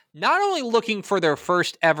not only looking for their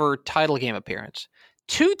first ever title game appearance,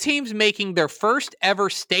 two teams making their first ever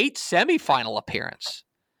state semifinal appearance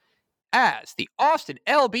as the Austin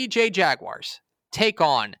LBJ Jaguars take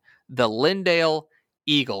on the Lindale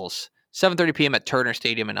Eagles. 7:30 p.m. at Turner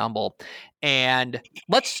Stadium in Humble. And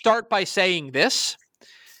let's start by saying this.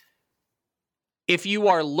 If you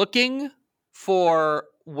are looking for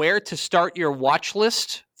where to start your watch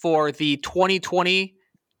list for the 2020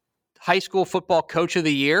 High School Football Coach of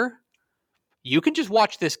the Year, you can just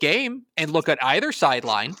watch this game and look at either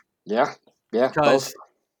sideline. Yeah. Both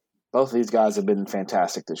of these guys have been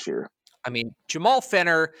fantastic this year. I mean, Jamal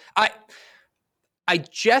Fenner, I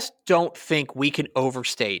just don't think we can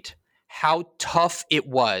overstate how tough it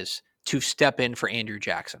was to step in for Andrew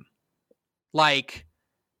Jackson. Like,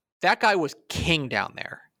 that guy was king down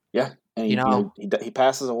there. Yeah, and he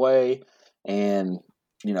passes away, and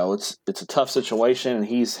it's a tough situation, and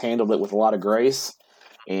he's handled it with a lot of grace.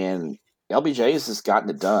 And LBJ has just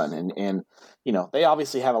gotten it done, and they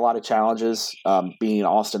obviously have a lot of challenges, being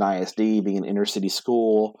Austin ISD, being an inner city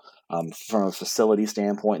school, from a facility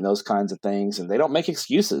standpoint, and those kinds of things. And they don't make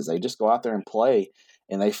excuses; they just go out there and play.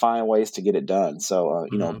 and they find ways to get it done. So,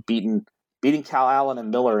 beating Cal Allen and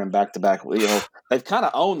Miller in back-to-back, they've kind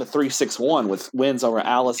of owned the 3-6-1 with wins over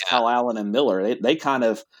Alice, Cal Allen, and Miller. They kind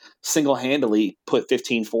of single-handedly put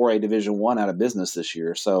 15-4A Division I out of business this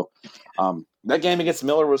year. So that game against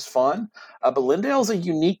Miller was fun. But Lindale's a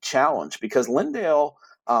unique challenge because Lindale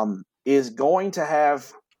is going to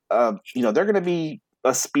have, they're going to be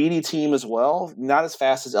a speedy team as well. Not as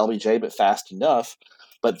fast as LBJ, but fast enough.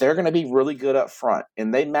 But they're going to be really good up front.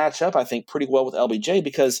 And they match up, I think, pretty well with LBJ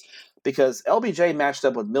because LBJ matched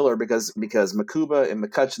up with Miller because Makuba and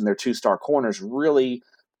McCutcheon, their two-star corners, really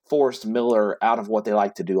forced Miller out of what they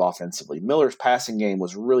like to do offensively. Miller's passing game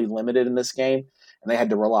was really limited in this game, and they had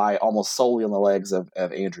to rely almost solely on the legs of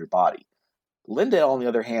Andrew Body. Lindale, on the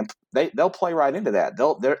other hand, they'll play right into that.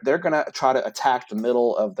 They're going to try to attack the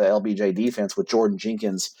middle of the LBJ defense with Jordan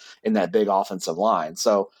Jenkins in that big offensive line.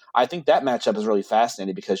 So I think that matchup is really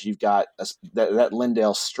fascinating because you've got that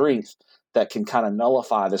Lindale strength that can kind of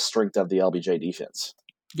nullify the strength of the LBJ defense.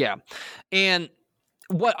 Yeah. And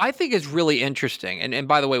what I think is really interesting, and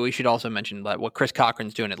by the way, we should also mention that what Chris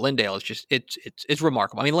Cochran's doing at Lindale is just it's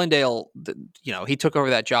remarkable. I mean, Lindale, he took over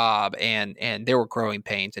that job and there were growing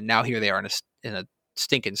pains, and now here they are in a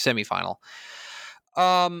stinking semifinal.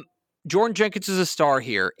 Jordan Jenkins is a star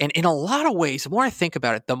here, and in a lot of ways, the more I think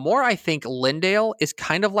about it, the more I think Lindale is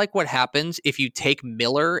kind of like what happens if you take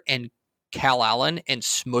Miller and Cal Allen and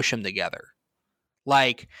smush them together.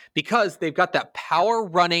 Like, because they've got that power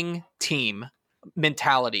running team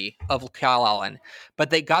mentality of Cal Allen, but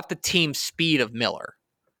they got the team speed of Miller.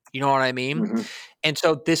 You know what I mean? Mm-hmm. And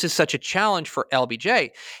so this is such a challenge for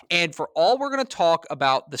LBJ. And for all we're going to talk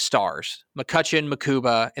about the stars, McCutcheon,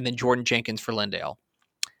 Makuba, and then Jordan Jenkins for Lindale,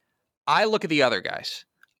 I look at the other guys.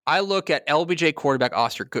 I look at LBJ quarterback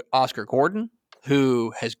Oscar Gordon,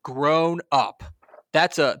 who has grown up. He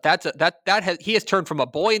has turned from a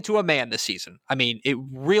boy into a man this season. I mean, it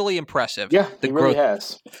really impressive. Yeah, he really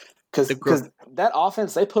has. Because that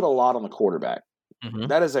offense, they put a lot on the quarterback. Mm-hmm.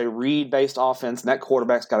 That is a read-based offense, and that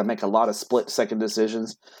quarterback's got to make a lot of split-second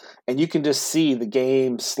decisions. And you can just see the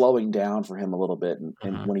game slowing down for him a little bit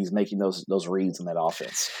and when he's making those reads in that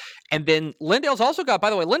offense. And then Lindale's also got, by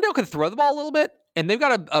the way, Lindale can throw the ball a little bit, and they've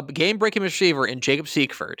got a game-breaking receiver in Jacob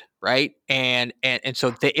Siegfried, right? And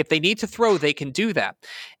so if they need to throw, they can do that.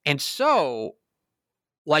 And so,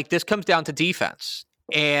 like, this comes down to defense.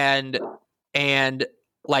 And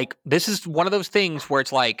like, this is one of those things where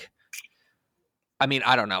it's like, I mean,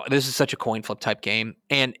 I don't know. This is such a coin flip type game.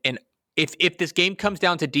 And if this game comes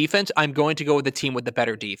down to defense, I'm going to go with the team with the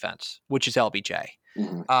better defense, which is LBJ.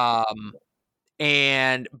 Mm-hmm.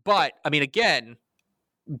 But I mean, again,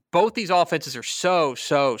 both these offenses are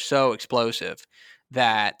so explosive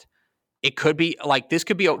that it could be like this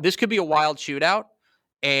could be a wild shootout,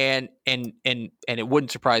 and it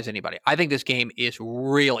wouldn't surprise anybody. I think this game is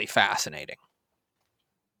really fascinating.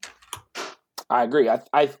 I agree.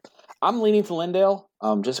 I'm leaning to Lindale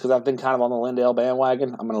just because I've been kind of on the Lindale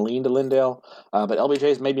bandwagon. I'm going to lean to Lindale, but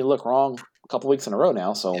LBJ's made me look wrong a couple weeks in a row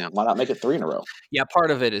now, so why not make it 3 in a row? Yeah, part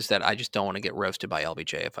of it is that I just don't want to get roasted by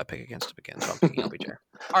LBJ if I pick against him again, so I'm picking LBJ.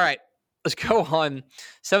 All right, let's go on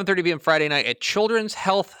 7:30 p.m. Friday night at Children's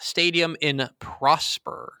Health Stadium in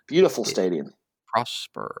Prosper. Beautiful stadium.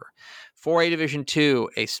 Prosper. 4A Division II,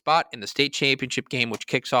 a spot in the state championship game, which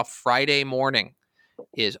kicks off Friday morning,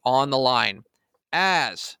 is on the line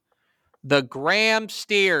as the Graham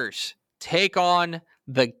Steers take on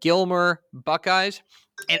the Gilmer Buckeyes.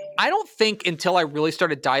 And I don't think until I really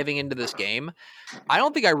started diving into this game, I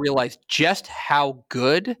don't think I realized just how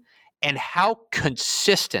good and how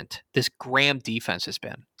consistent this Graham defense has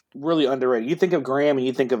been. Really underrated. You think of Graham and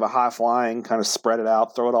you think of a high-flying, kind of spread it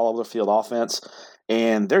out, throw it all over the field offense.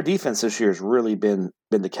 And their defense this year has really been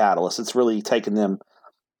the catalyst. It's really taken them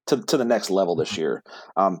to the next level this year.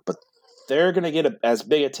 But they're going to get as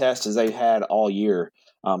big a test as they've had all year,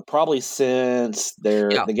 probably since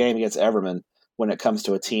the game against Everman when it comes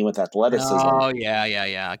to a team with athleticism. Oh,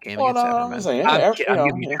 yeah. Game against Everman. I'm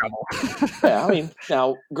giving you trouble. Yeah, I mean,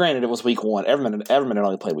 now, granted, it was week 1. Everman had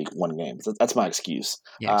only played week 1 game. That's my excuse.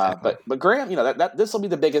 Yeah, exactly. But Graham, that this will be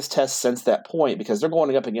the biggest test since that point because they're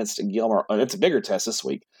going up against Gilmer. It's a bigger test this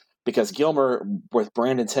week because Gilmer, with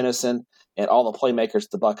Brandon Tennyson and all the playmakers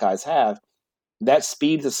the Buckeyes have, that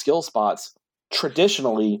speed to skill spots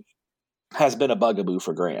traditionally has been a bugaboo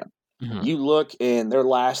for Graham. Mm-hmm. You look in their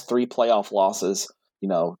last 3 playoff losses,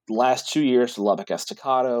 the last 2 years to Lubbock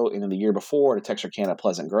Estacado and then the year before to Texarkana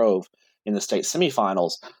Pleasant Grove in the state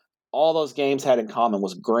semifinals, all those games had in common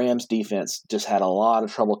was Graham's defense just had a lot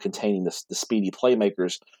of trouble containing the speedy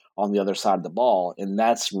playmakers on the other side of the ball. And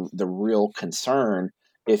that's the real concern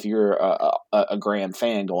if you're a Graham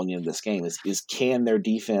fan going into this game is can their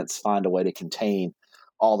defense find a way to contain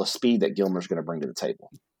all the speed that Gilmer's going to bring to the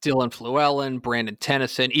table? Dylan Fluellen, Brandon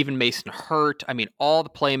Tennyson, even Mason Hurt. I mean, all the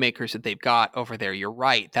playmakers that they've got over there. You're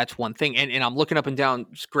right. That's one thing. And I'm looking up and down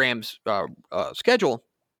Graham's schedule.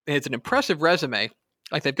 And it's an impressive resume.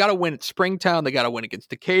 Like, they've got to win at Springtown. They got to win against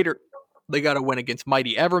Decatur. They got to win against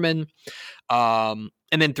Mighty Everman. And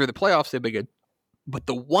then through the playoffs, they've been good. But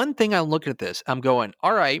the one thing I'm looking at this, I'm going,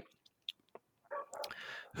 all right,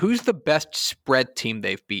 who's the best spread team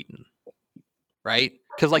they've beaten? Right?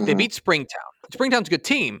 Because, like, they beat Springtown. Springtown's a good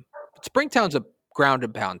team, but Springtown's a ground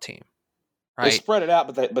and pound team, right? They spread it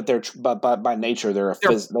out, but they're by nature they're a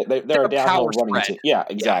downhill running team. Yeah,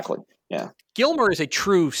 exactly. Yeah. Gilmer is a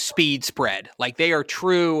true speed spread. Like, they are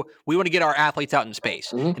true. We want to get our athletes out in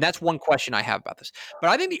space, and that's one question I have about this.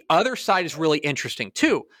 But I think the other side is really interesting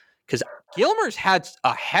too, because Gilmer's had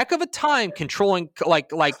a heck of a time controlling,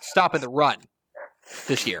 like stopping the run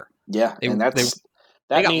this year. Yeah, that means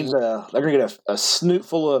they're going to get a snoot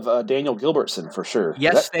full of Daniel Gilbertson for sure.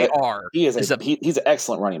 Yes, they are. He's an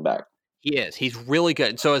excellent running back. He is. He's really good.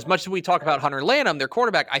 And so as much as we talk about Hunter Lanham, their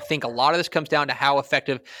quarterback, I think a lot of this comes down to how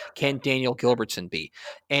effective can Daniel Gilbertson be?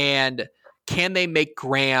 And can they make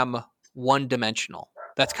Graham one-dimensional?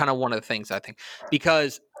 That's kind of one of the things I think.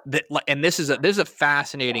 Because this is a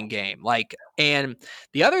fascinating game. Like, and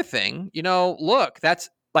the other thing, look, that's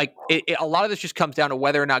like a lot of this just comes down to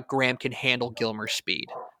whether or not Graham can handle Gilmer's speed.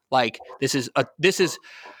 Like, this is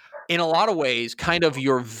in a lot of ways kind of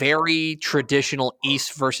your very traditional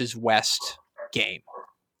East versus West game,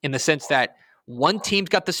 in the sense that one team's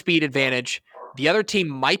got the speed advantage, the other team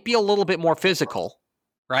might be a little bit more physical,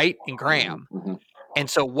 right? In Graham. And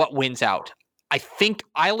so what wins out? I think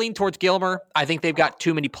I lean towards Gilmer. I think they've got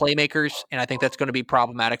too many playmakers, and I think that's going to be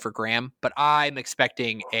problematic for Graham. But I'm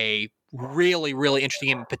expecting a really, really interesting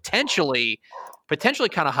game, potentially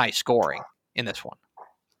kind of high scoring in this one.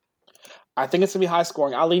 I think it's going to be high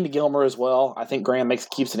scoring. I lean to Gilmer as well. I think Graham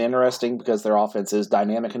keeps it interesting because their offense is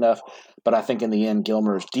dynamic enough. But I think in the end,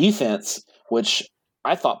 Gilmer's defense, which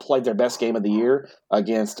I thought played their best game of the year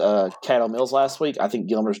against Caddo Mills last week, I think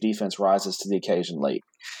Gilmer's defense rises to the occasion late.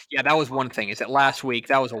 Yeah, that was one thing, is that last week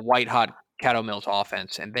that was a white-hot Caddo Mills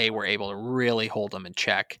offense, and they were able to really hold them in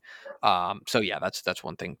check. So yeah, that's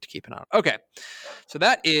one thing to keep an eye on. Okay, so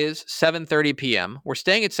that is 7:30 p.m. We're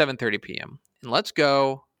staying at 7:30 p.m. and let's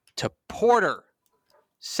go to Porter.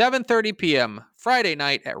 7:30 p.m. Friday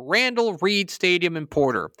night at Randall Reed Stadium in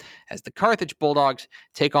Porter, as the Carthage Bulldogs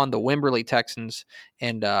take on the Wimberley Texans.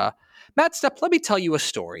 And Matt Stepp, let me tell you a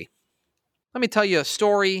story. Let me tell you a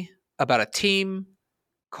story about a team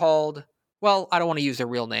called, well, I don't want to use their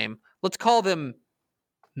real name. Let's call them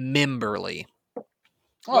Mimberley. Oh.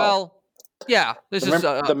 Well, yeah, this is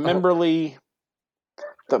the Mimberley.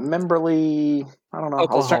 The Mimberley, I don't know.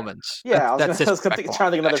 Oklahomans. I was trying to think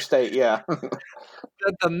of another state. Yeah.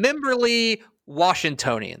 the Mimberley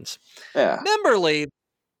Washingtonians. Yeah. Mimberley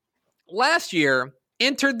last year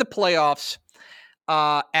entered the playoffs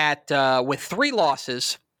with 3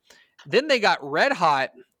 losses. Then they got red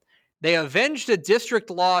hot. They avenged a district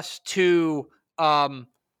loss to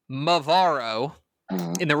Mavaro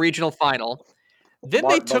in the regional final. Then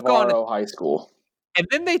they took Mavaro High School. And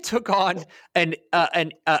then they took on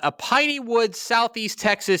a Piney Woods, Southeast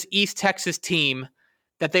Texas, East Texas team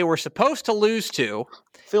that they were supposed to lose to.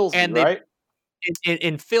 Filsby, and right?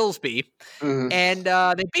 In Filsby. And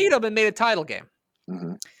they beat them and made a title game.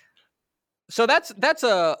 So that's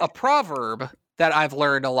a proverb that I've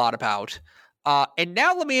learned a lot about. And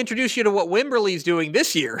now let me introduce you to what Wimberley's doing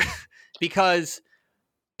this year, because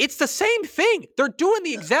it's the same thing. They're doing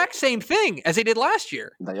the exact same thing as they did last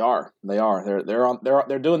year. They are.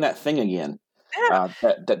 They're doing that thing again. Yeah.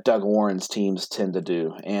 That Doug Warren's teams tend to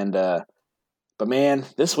do. And but man,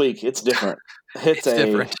 this week it's different.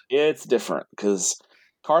 It's different because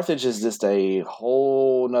Carthage is just a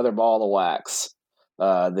whole nother ball of wax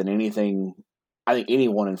than anything I think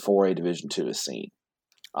anyone in 4A Division II has seen.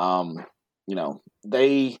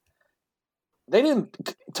 They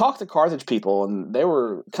didn't talk to Carthage people, and they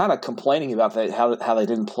were kind of complaining about how they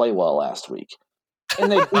didn't play well last week. And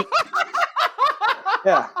they beat,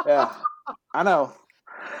 yeah, I know.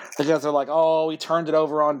 Because they're like, oh, we turned it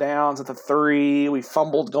over on downs at the 3. We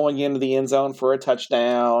fumbled going into the end zone for a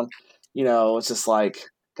touchdown. It's just like,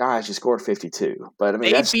 guys, you scored 52. But I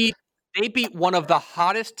mean, they beat one of the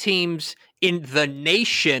hottest teams in the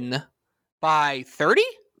nation by 30?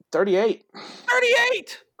 38.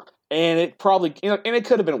 38! And it probably, and it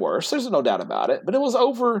could have been worse. There's no doubt about it. But it was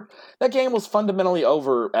over. That game was fundamentally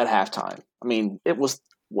over at halftime. I mean, it was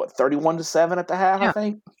 31-7 at the half. Yeah. I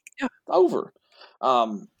think. Yeah, over.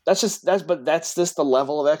 That's just the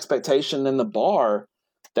level of expectation and the bar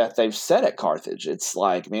that they've set at Carthage. It's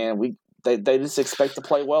like, man, they just expect to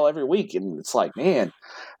play well every week, and it's like, man,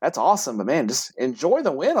 that's awesome, but man, just enjoy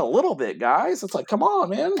the win a little bit, guys. It's like, come on,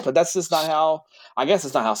 man. But that's just not how. I guess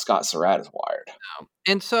it's not how Scott Surratt is wired.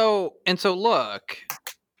 And so look,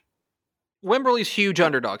 Wimberley's huge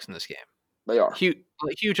underdogs in this game. They are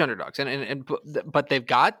huge underdogs, but they've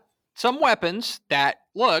got some weapons that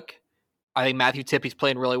look. I think Matthew Tippy's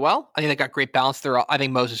playing really well. I think they got great balance there. I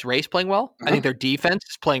think Moses Ray's playing well. Mm-hmm. I think their defense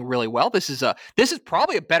is playing really well. This is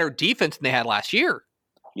probably a better defense than they had last year.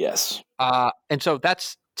 Yes. And so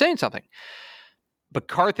that's saying something. But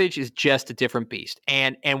Carthage is just a different beast.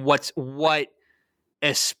 And what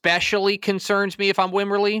especially concerns me if I'm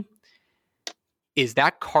Wimberley is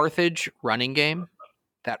that Carthage running game,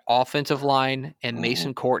 that offensive line, and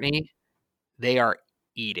Mason Courtney, they are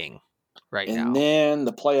eating right now. And then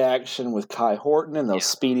the play action with Kai Horton and those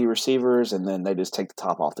speedy receivers, and then they just take the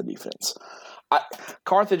top off the defense.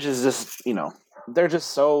 Carthage is just, they're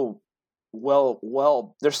just so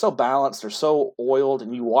well, they're so balanced, they're so oiled,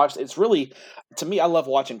 and you watch. It's really, to me, I love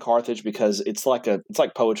watching Carthage because it's like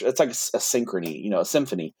poetry. It's like a synchrony, a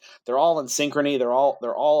symphony. They're all in synchrony. They're all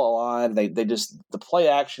aligned. They just, the play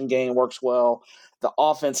action game works well. The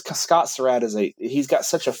offense, Scott Surratt he's got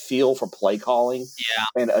such a feel for play calling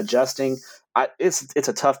and adjusting.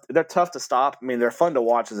 They're tough to stop. I mean, they're fun to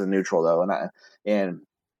watch as a neutral though, and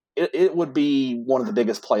it would be one of the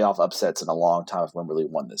biggest playoff upsets in a long time if Wimberley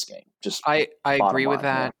won this game. Just I agree with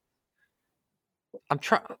that. Yeah. I'm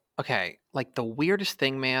trying. Okay, like the weirdest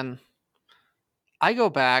thing, man. I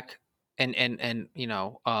go back and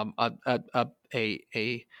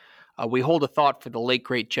we hold a thought for the late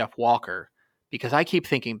great Jeff Walker. Because I keep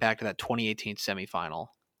thinking back to that 2018 semifinal,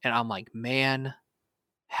 and I'm like, man,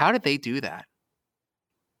 how did they do that?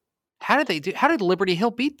 How did Liberty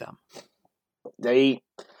Hill beat them? That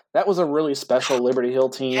was a really special Liberty Hill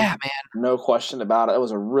team. Yeah, man. No question about it. It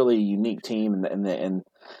was a really unique team, and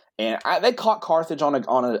they caught Carthage on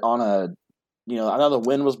a I know the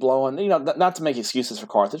wind was blowing. Not to make excuses for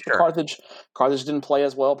Carthage, but Carthage didn't play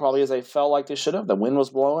as well probably as they felt like they should have. The wind was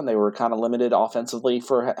blowing. They were kind of limited offensively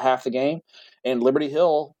for half the game. And Liberty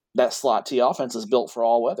Hill, that slot T offense is built for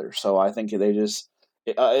all weather. So I think it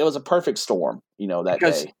was a perfect storm,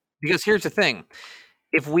 day. Because here's the thing.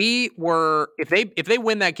 If they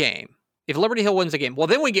win that game, if Liberty Hill wins the game, well,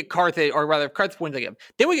 then we get Carthage, or rather if Carthage wins the game,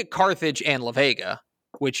 then we get Carthage and La Vega,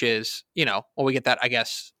 which is, we get that, I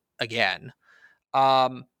guess, again.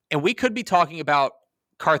 And we could be talking about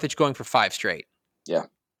Carthage going for 5 straight. Yeah.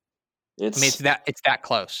 It's that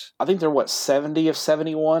close. I think they're 70 of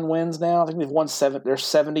 71 wins now. I think they've won 7. They're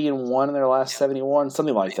 70-1 in their last 71,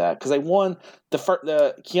 something like that. Because they won the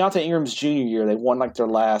Keontae Ingram's junior year. They won like their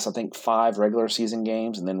last, I think, 5 regular season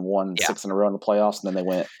games, and then won 6 in a row in the playoffs. And then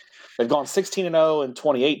they've gone 16-0 in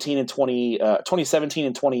 2018 and 2017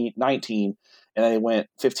 and 2019, and then they went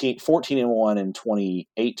 14-1 in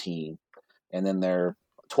 2018, and then they're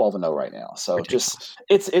 12-0 right now. So ridiculous.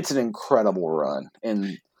 It's an incredible run.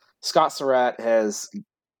 And Scott Surratt has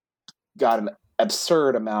got an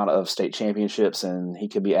absurd amount of state championships, and he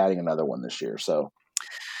could be adding another one this year. So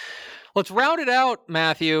let's round it out,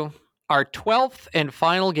 Matthew. Our 12th and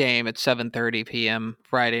final game at 7:30 p.m.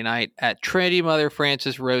 Friday night at Trinity Mother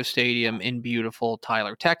Frances Rose Stadium in beautiful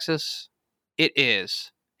Tyler, Texas. It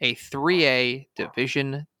is a 3A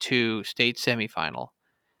Division II state semifinal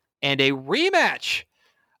and a rematch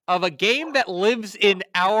of a game that lives in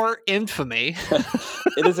our infamy.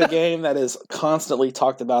 It is a game that is constantly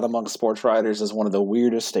talked about among sports writers as one of the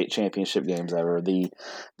weirdest state championship games ever. The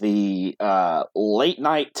late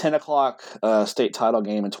night 10 o'clock state title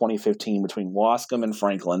game in 2015 between Wascom and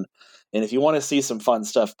Franklin. And if you want to see some fun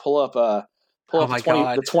stuff, pull up the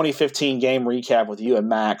 2015 game recap with you and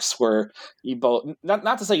Max, where you both,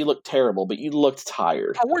 not to say you looked terrible, but you looked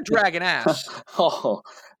tired. Oh, we're dragging ass.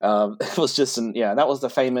 It was just, that was the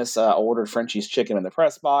famous ordered Frenchie's chicken in the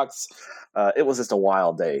press box. It was just a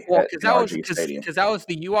wild day at RG Stadium. Because that was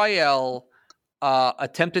the UIL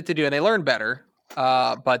attempted to do, and they learned better,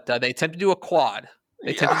 but they attempted to do a quad.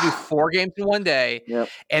 They attempted to do 4 games in one day. Yep.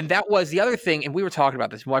 And that was the other thing, and we were talking about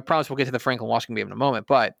this. Well, I promise we'll get to the Franklin Washington game in a moment,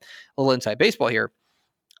 but a little inside baseball here.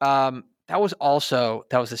 That was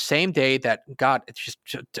the same day that, God, it's just,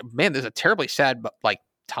 man, there's a terribly sad,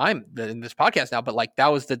 time in this podcast now, but that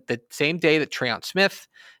was the same day that Treon Smith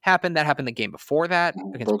happened. That happened the game before that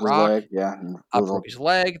against broke Brock. His leg. Yeah. Broke his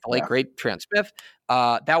leg. The late great Treon Smith.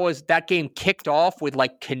 That game kicked off with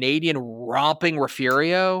like Canadian romping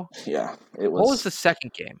Refugio. Yeah, it was. What was the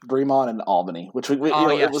second game? Bremont and Albany, which it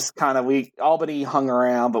was kind of Albany hung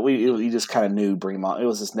around, but we just kind of knew Bremont. It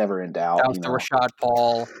was just never in doubt. That was the Rashad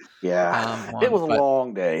Paul. Yeah, it was a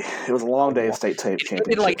long day. It was a long day of state championship.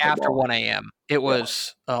 It like after 1 a.m. It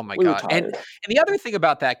was oh my god. And the other thing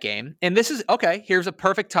about that game, and this is okay. Here's a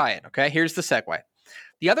perfect tie-in. Okay, here's the segue.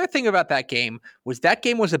 The other thing about that game was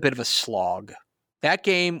a bit of a slog. That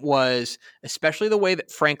game was, especially the way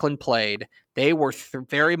that Franklin played, they were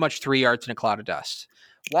very much 3 yards in a cloud of dust.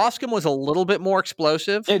 Wascom was a little bit more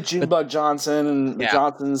explosive. Yeah, Junebug Johnson and the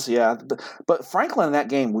Johnsons, But Franklin in that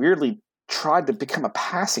game weirdly tried to become a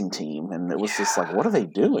passing team, and it was just like, what are they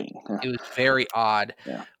doing? It was very odd.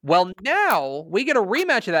 Yeah. Well, now we get a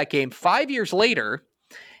rematch of that game 5 years later,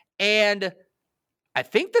 and I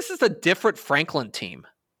think this is a different Franklin team.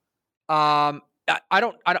 I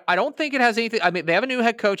don't think it has anything. I mean, they have a new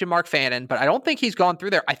head coach in Mark Fannin, but I don't think he's gone through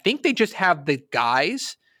there. I think they just have the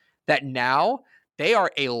guys that now they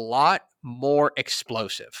are a lot more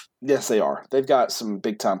explosive. Yes, they are. They've got some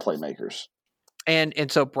big time playmakers.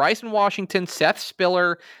 And so Bryson Washington, Seth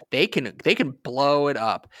Spiller, they can blow it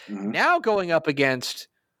up. Mm-hmm. Now going up against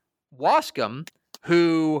Wascom,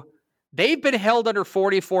 who they've been held under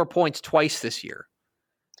 44 points twice this year.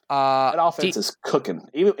 That offense is cooking.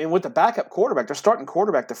 Even with the backup quarterback, their starting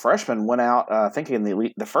quarterback, the freshman, went out, I think, in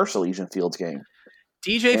the first Elysian Fields game.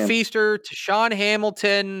 DJ Feaster, Tashawn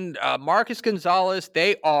Hamilton, Marcus Gonzalez,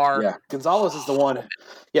 they are... Yeah, Gonzalez is the one.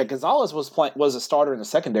 Yeah, Gonzalez was a starter in the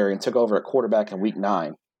secondary and took over at quarterback in week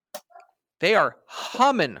 9. They are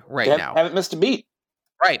humming now. Haven't missed a beat.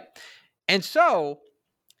 Right. And so,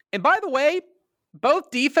 and by the way,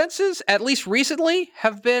 both defenses, at least recently,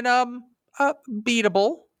 have been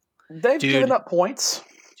beatable. They've given up points.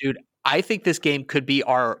 Dude, I think this game could be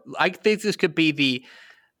the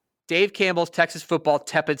Dave Campbell's Texas football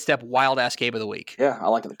tepid step wild ass game of the week. Yeah, I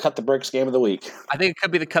like it. The cut the brakes game of the week. I think it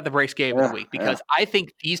could be the cut the brakes game of the week because I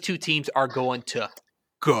think these two teams are going to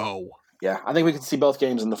go. Yeah, I think we can see both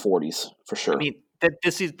games in the 40s for sure. I mean,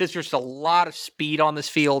 this is just a lot of speed on this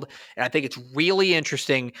field, and I think it's really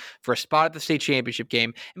interesting for a spot at the state championship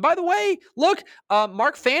game. And by the way, look,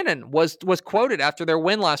 Mark Fannin was quoted after their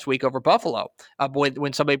win last week over Buffalo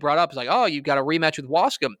when somebody brought up, it's like, oh, you got a rematch with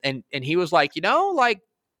Wascom, and he was like,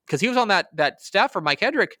 because he was on that staff for Mike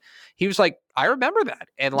Hedrick, he was like, I remember that,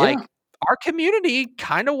 and our community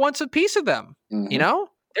kind of wants a piece of them, Mm-hmm.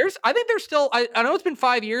 I think there's still, I know it's been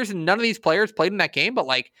 5 years and none of these players played in that game, but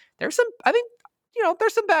there's some, I think,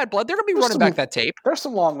 there's some bad blood. They're going to be running back that tape. There's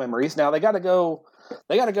some long memories. Now they got to go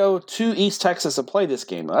to East Texas to play this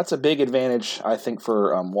game. That's a big advantage, I think,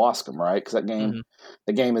 for Wascom, right? Because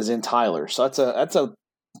the game is in Tyler. So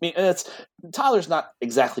Tyler's not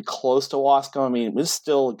exactly close to Wascom. I mean, it's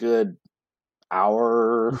still a good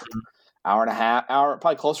hour and a half,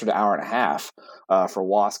 probably closer to hour and a half for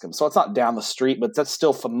Wascom. So it's not down the street, but that's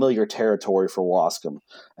still familiar territory for Wascom.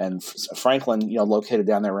 And Franklin, located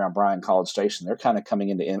down there around Bryan College Station, they're kind of coming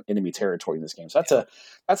into enemy territory in this game. So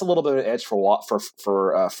that's a little bit of an edge for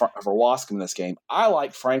Wascom in this game. I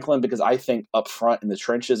like Franklin because I think up front in the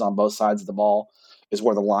trenches on both sides of the ball is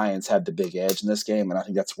where the Lions had the big edge in this game, and I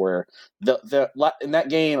think that's where in that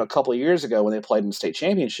game a couple of years ago when they played in the state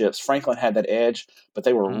championships, Franklin had that edge, but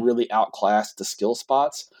they were really outclassed at the skill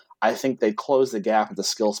spots. I think they closed the gap at the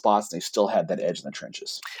skill spots, and they still had that edge in the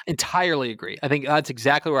trenches. Entirely agree. I think that's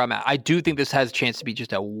exactly where I'm at. I do think this has a chance to be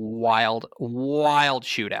just a wild, wild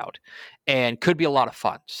shootout, and could be a lot of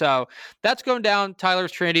fun. So that's going down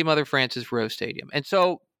Tyler's Trinity Mother Frances Rose Stadium, and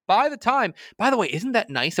so. By the way, isn't that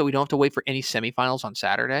nice that we don't have to wait for any semifinals on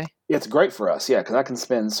Saturday? Yeah, it's great for us, because I can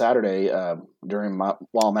spend Saturday while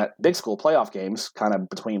I'm at big school playoff games, kind of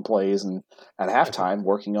between plays and at halftime,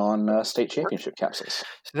 working on state championship capsules.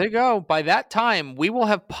 So there you go. By that time, we will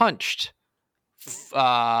have punched,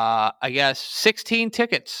 16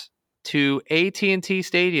 tickets to AT&T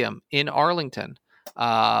Stadium in Arlington.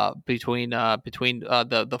 Between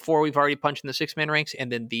the 4 we've already punched in the 6-man ranks,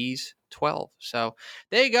 and then these 12. So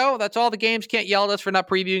there you go. That's all the games. Can't yell at us for not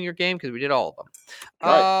previewing your game because we did all of them.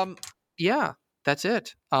 Right. Yeah, that's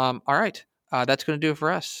it. All right. That's going to do it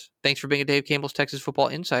for us. Thanks for being a Dave Campbell's Texas Football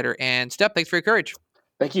Insider. And Stepp, thanks for your courage.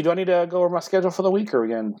 Thank you. Do I need to go over my schedule for the week or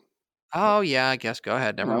again? Oh, yeah, I guess. Go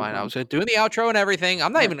ahead. Never mind. I was doing the outro and everything.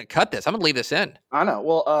 I'm not even going to cut this. I'm going to leave this in. I know.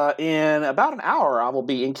 Well, in about an hour, I will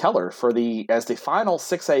be in Keller as the final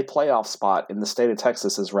 6A playoff spot in the state of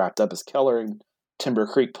Texas is wrapped up as Keller and Timber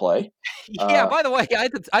Creek play. Yeah, by the way, I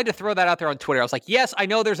had to throw that out there on Twitter. I was like, yes, I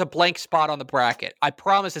know there's a blank spot on the bracket. I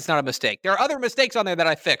promise it's not a mistake. There are other mistakes on there that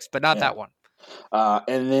I fixed, but not that one.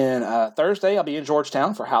 And then Thursday, I'll be in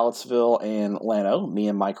Georgetown for Hallettsville and Llano. Me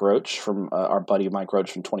and Mike Roach from our buddy Mike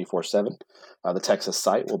Roach from 24/7, the Texas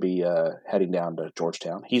site, will be heading down to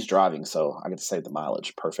Georgetown. He's driving, so I get to save the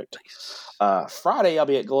mileage. Perfect. Friday, I'll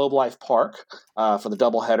be at Globe Life Park for the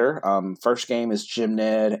doubleheader. First game is Jim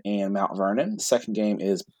Ned and Mount Vernon. The second game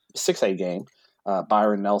is 6A game,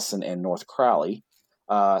 Byron Nelson and North Crowley.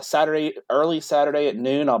 Early Saturday at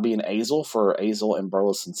noon, I'll be in Azle for Azle and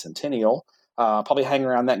Burleson Centennial. Probably hang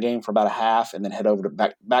around that game for about a half, and then head over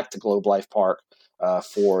to back to Globe Life Park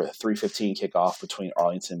for 3:15 kickoff between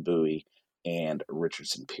Arlington Bowie and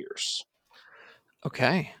Richardson Pierce.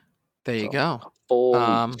 Okay, there you go. Full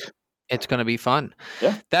week. It's going to be fun.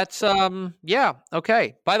 Yeah. That's,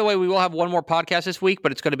 okay. By the way, we will have one more podcast this week,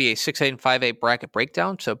 but it's going to be a 6A and 5A bracket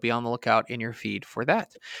breakdown, so be on the lookout in your feed for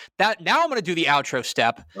that. Now I'm going to do the outro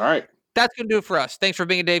step. All right. That's going to do it for us. Thanks for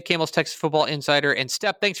being a Dave Campbell's Texas Football Insider. And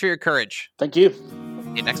Stepp, thanks for your courage. Thank you.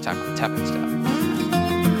 See you next time on Tepper and Stepp.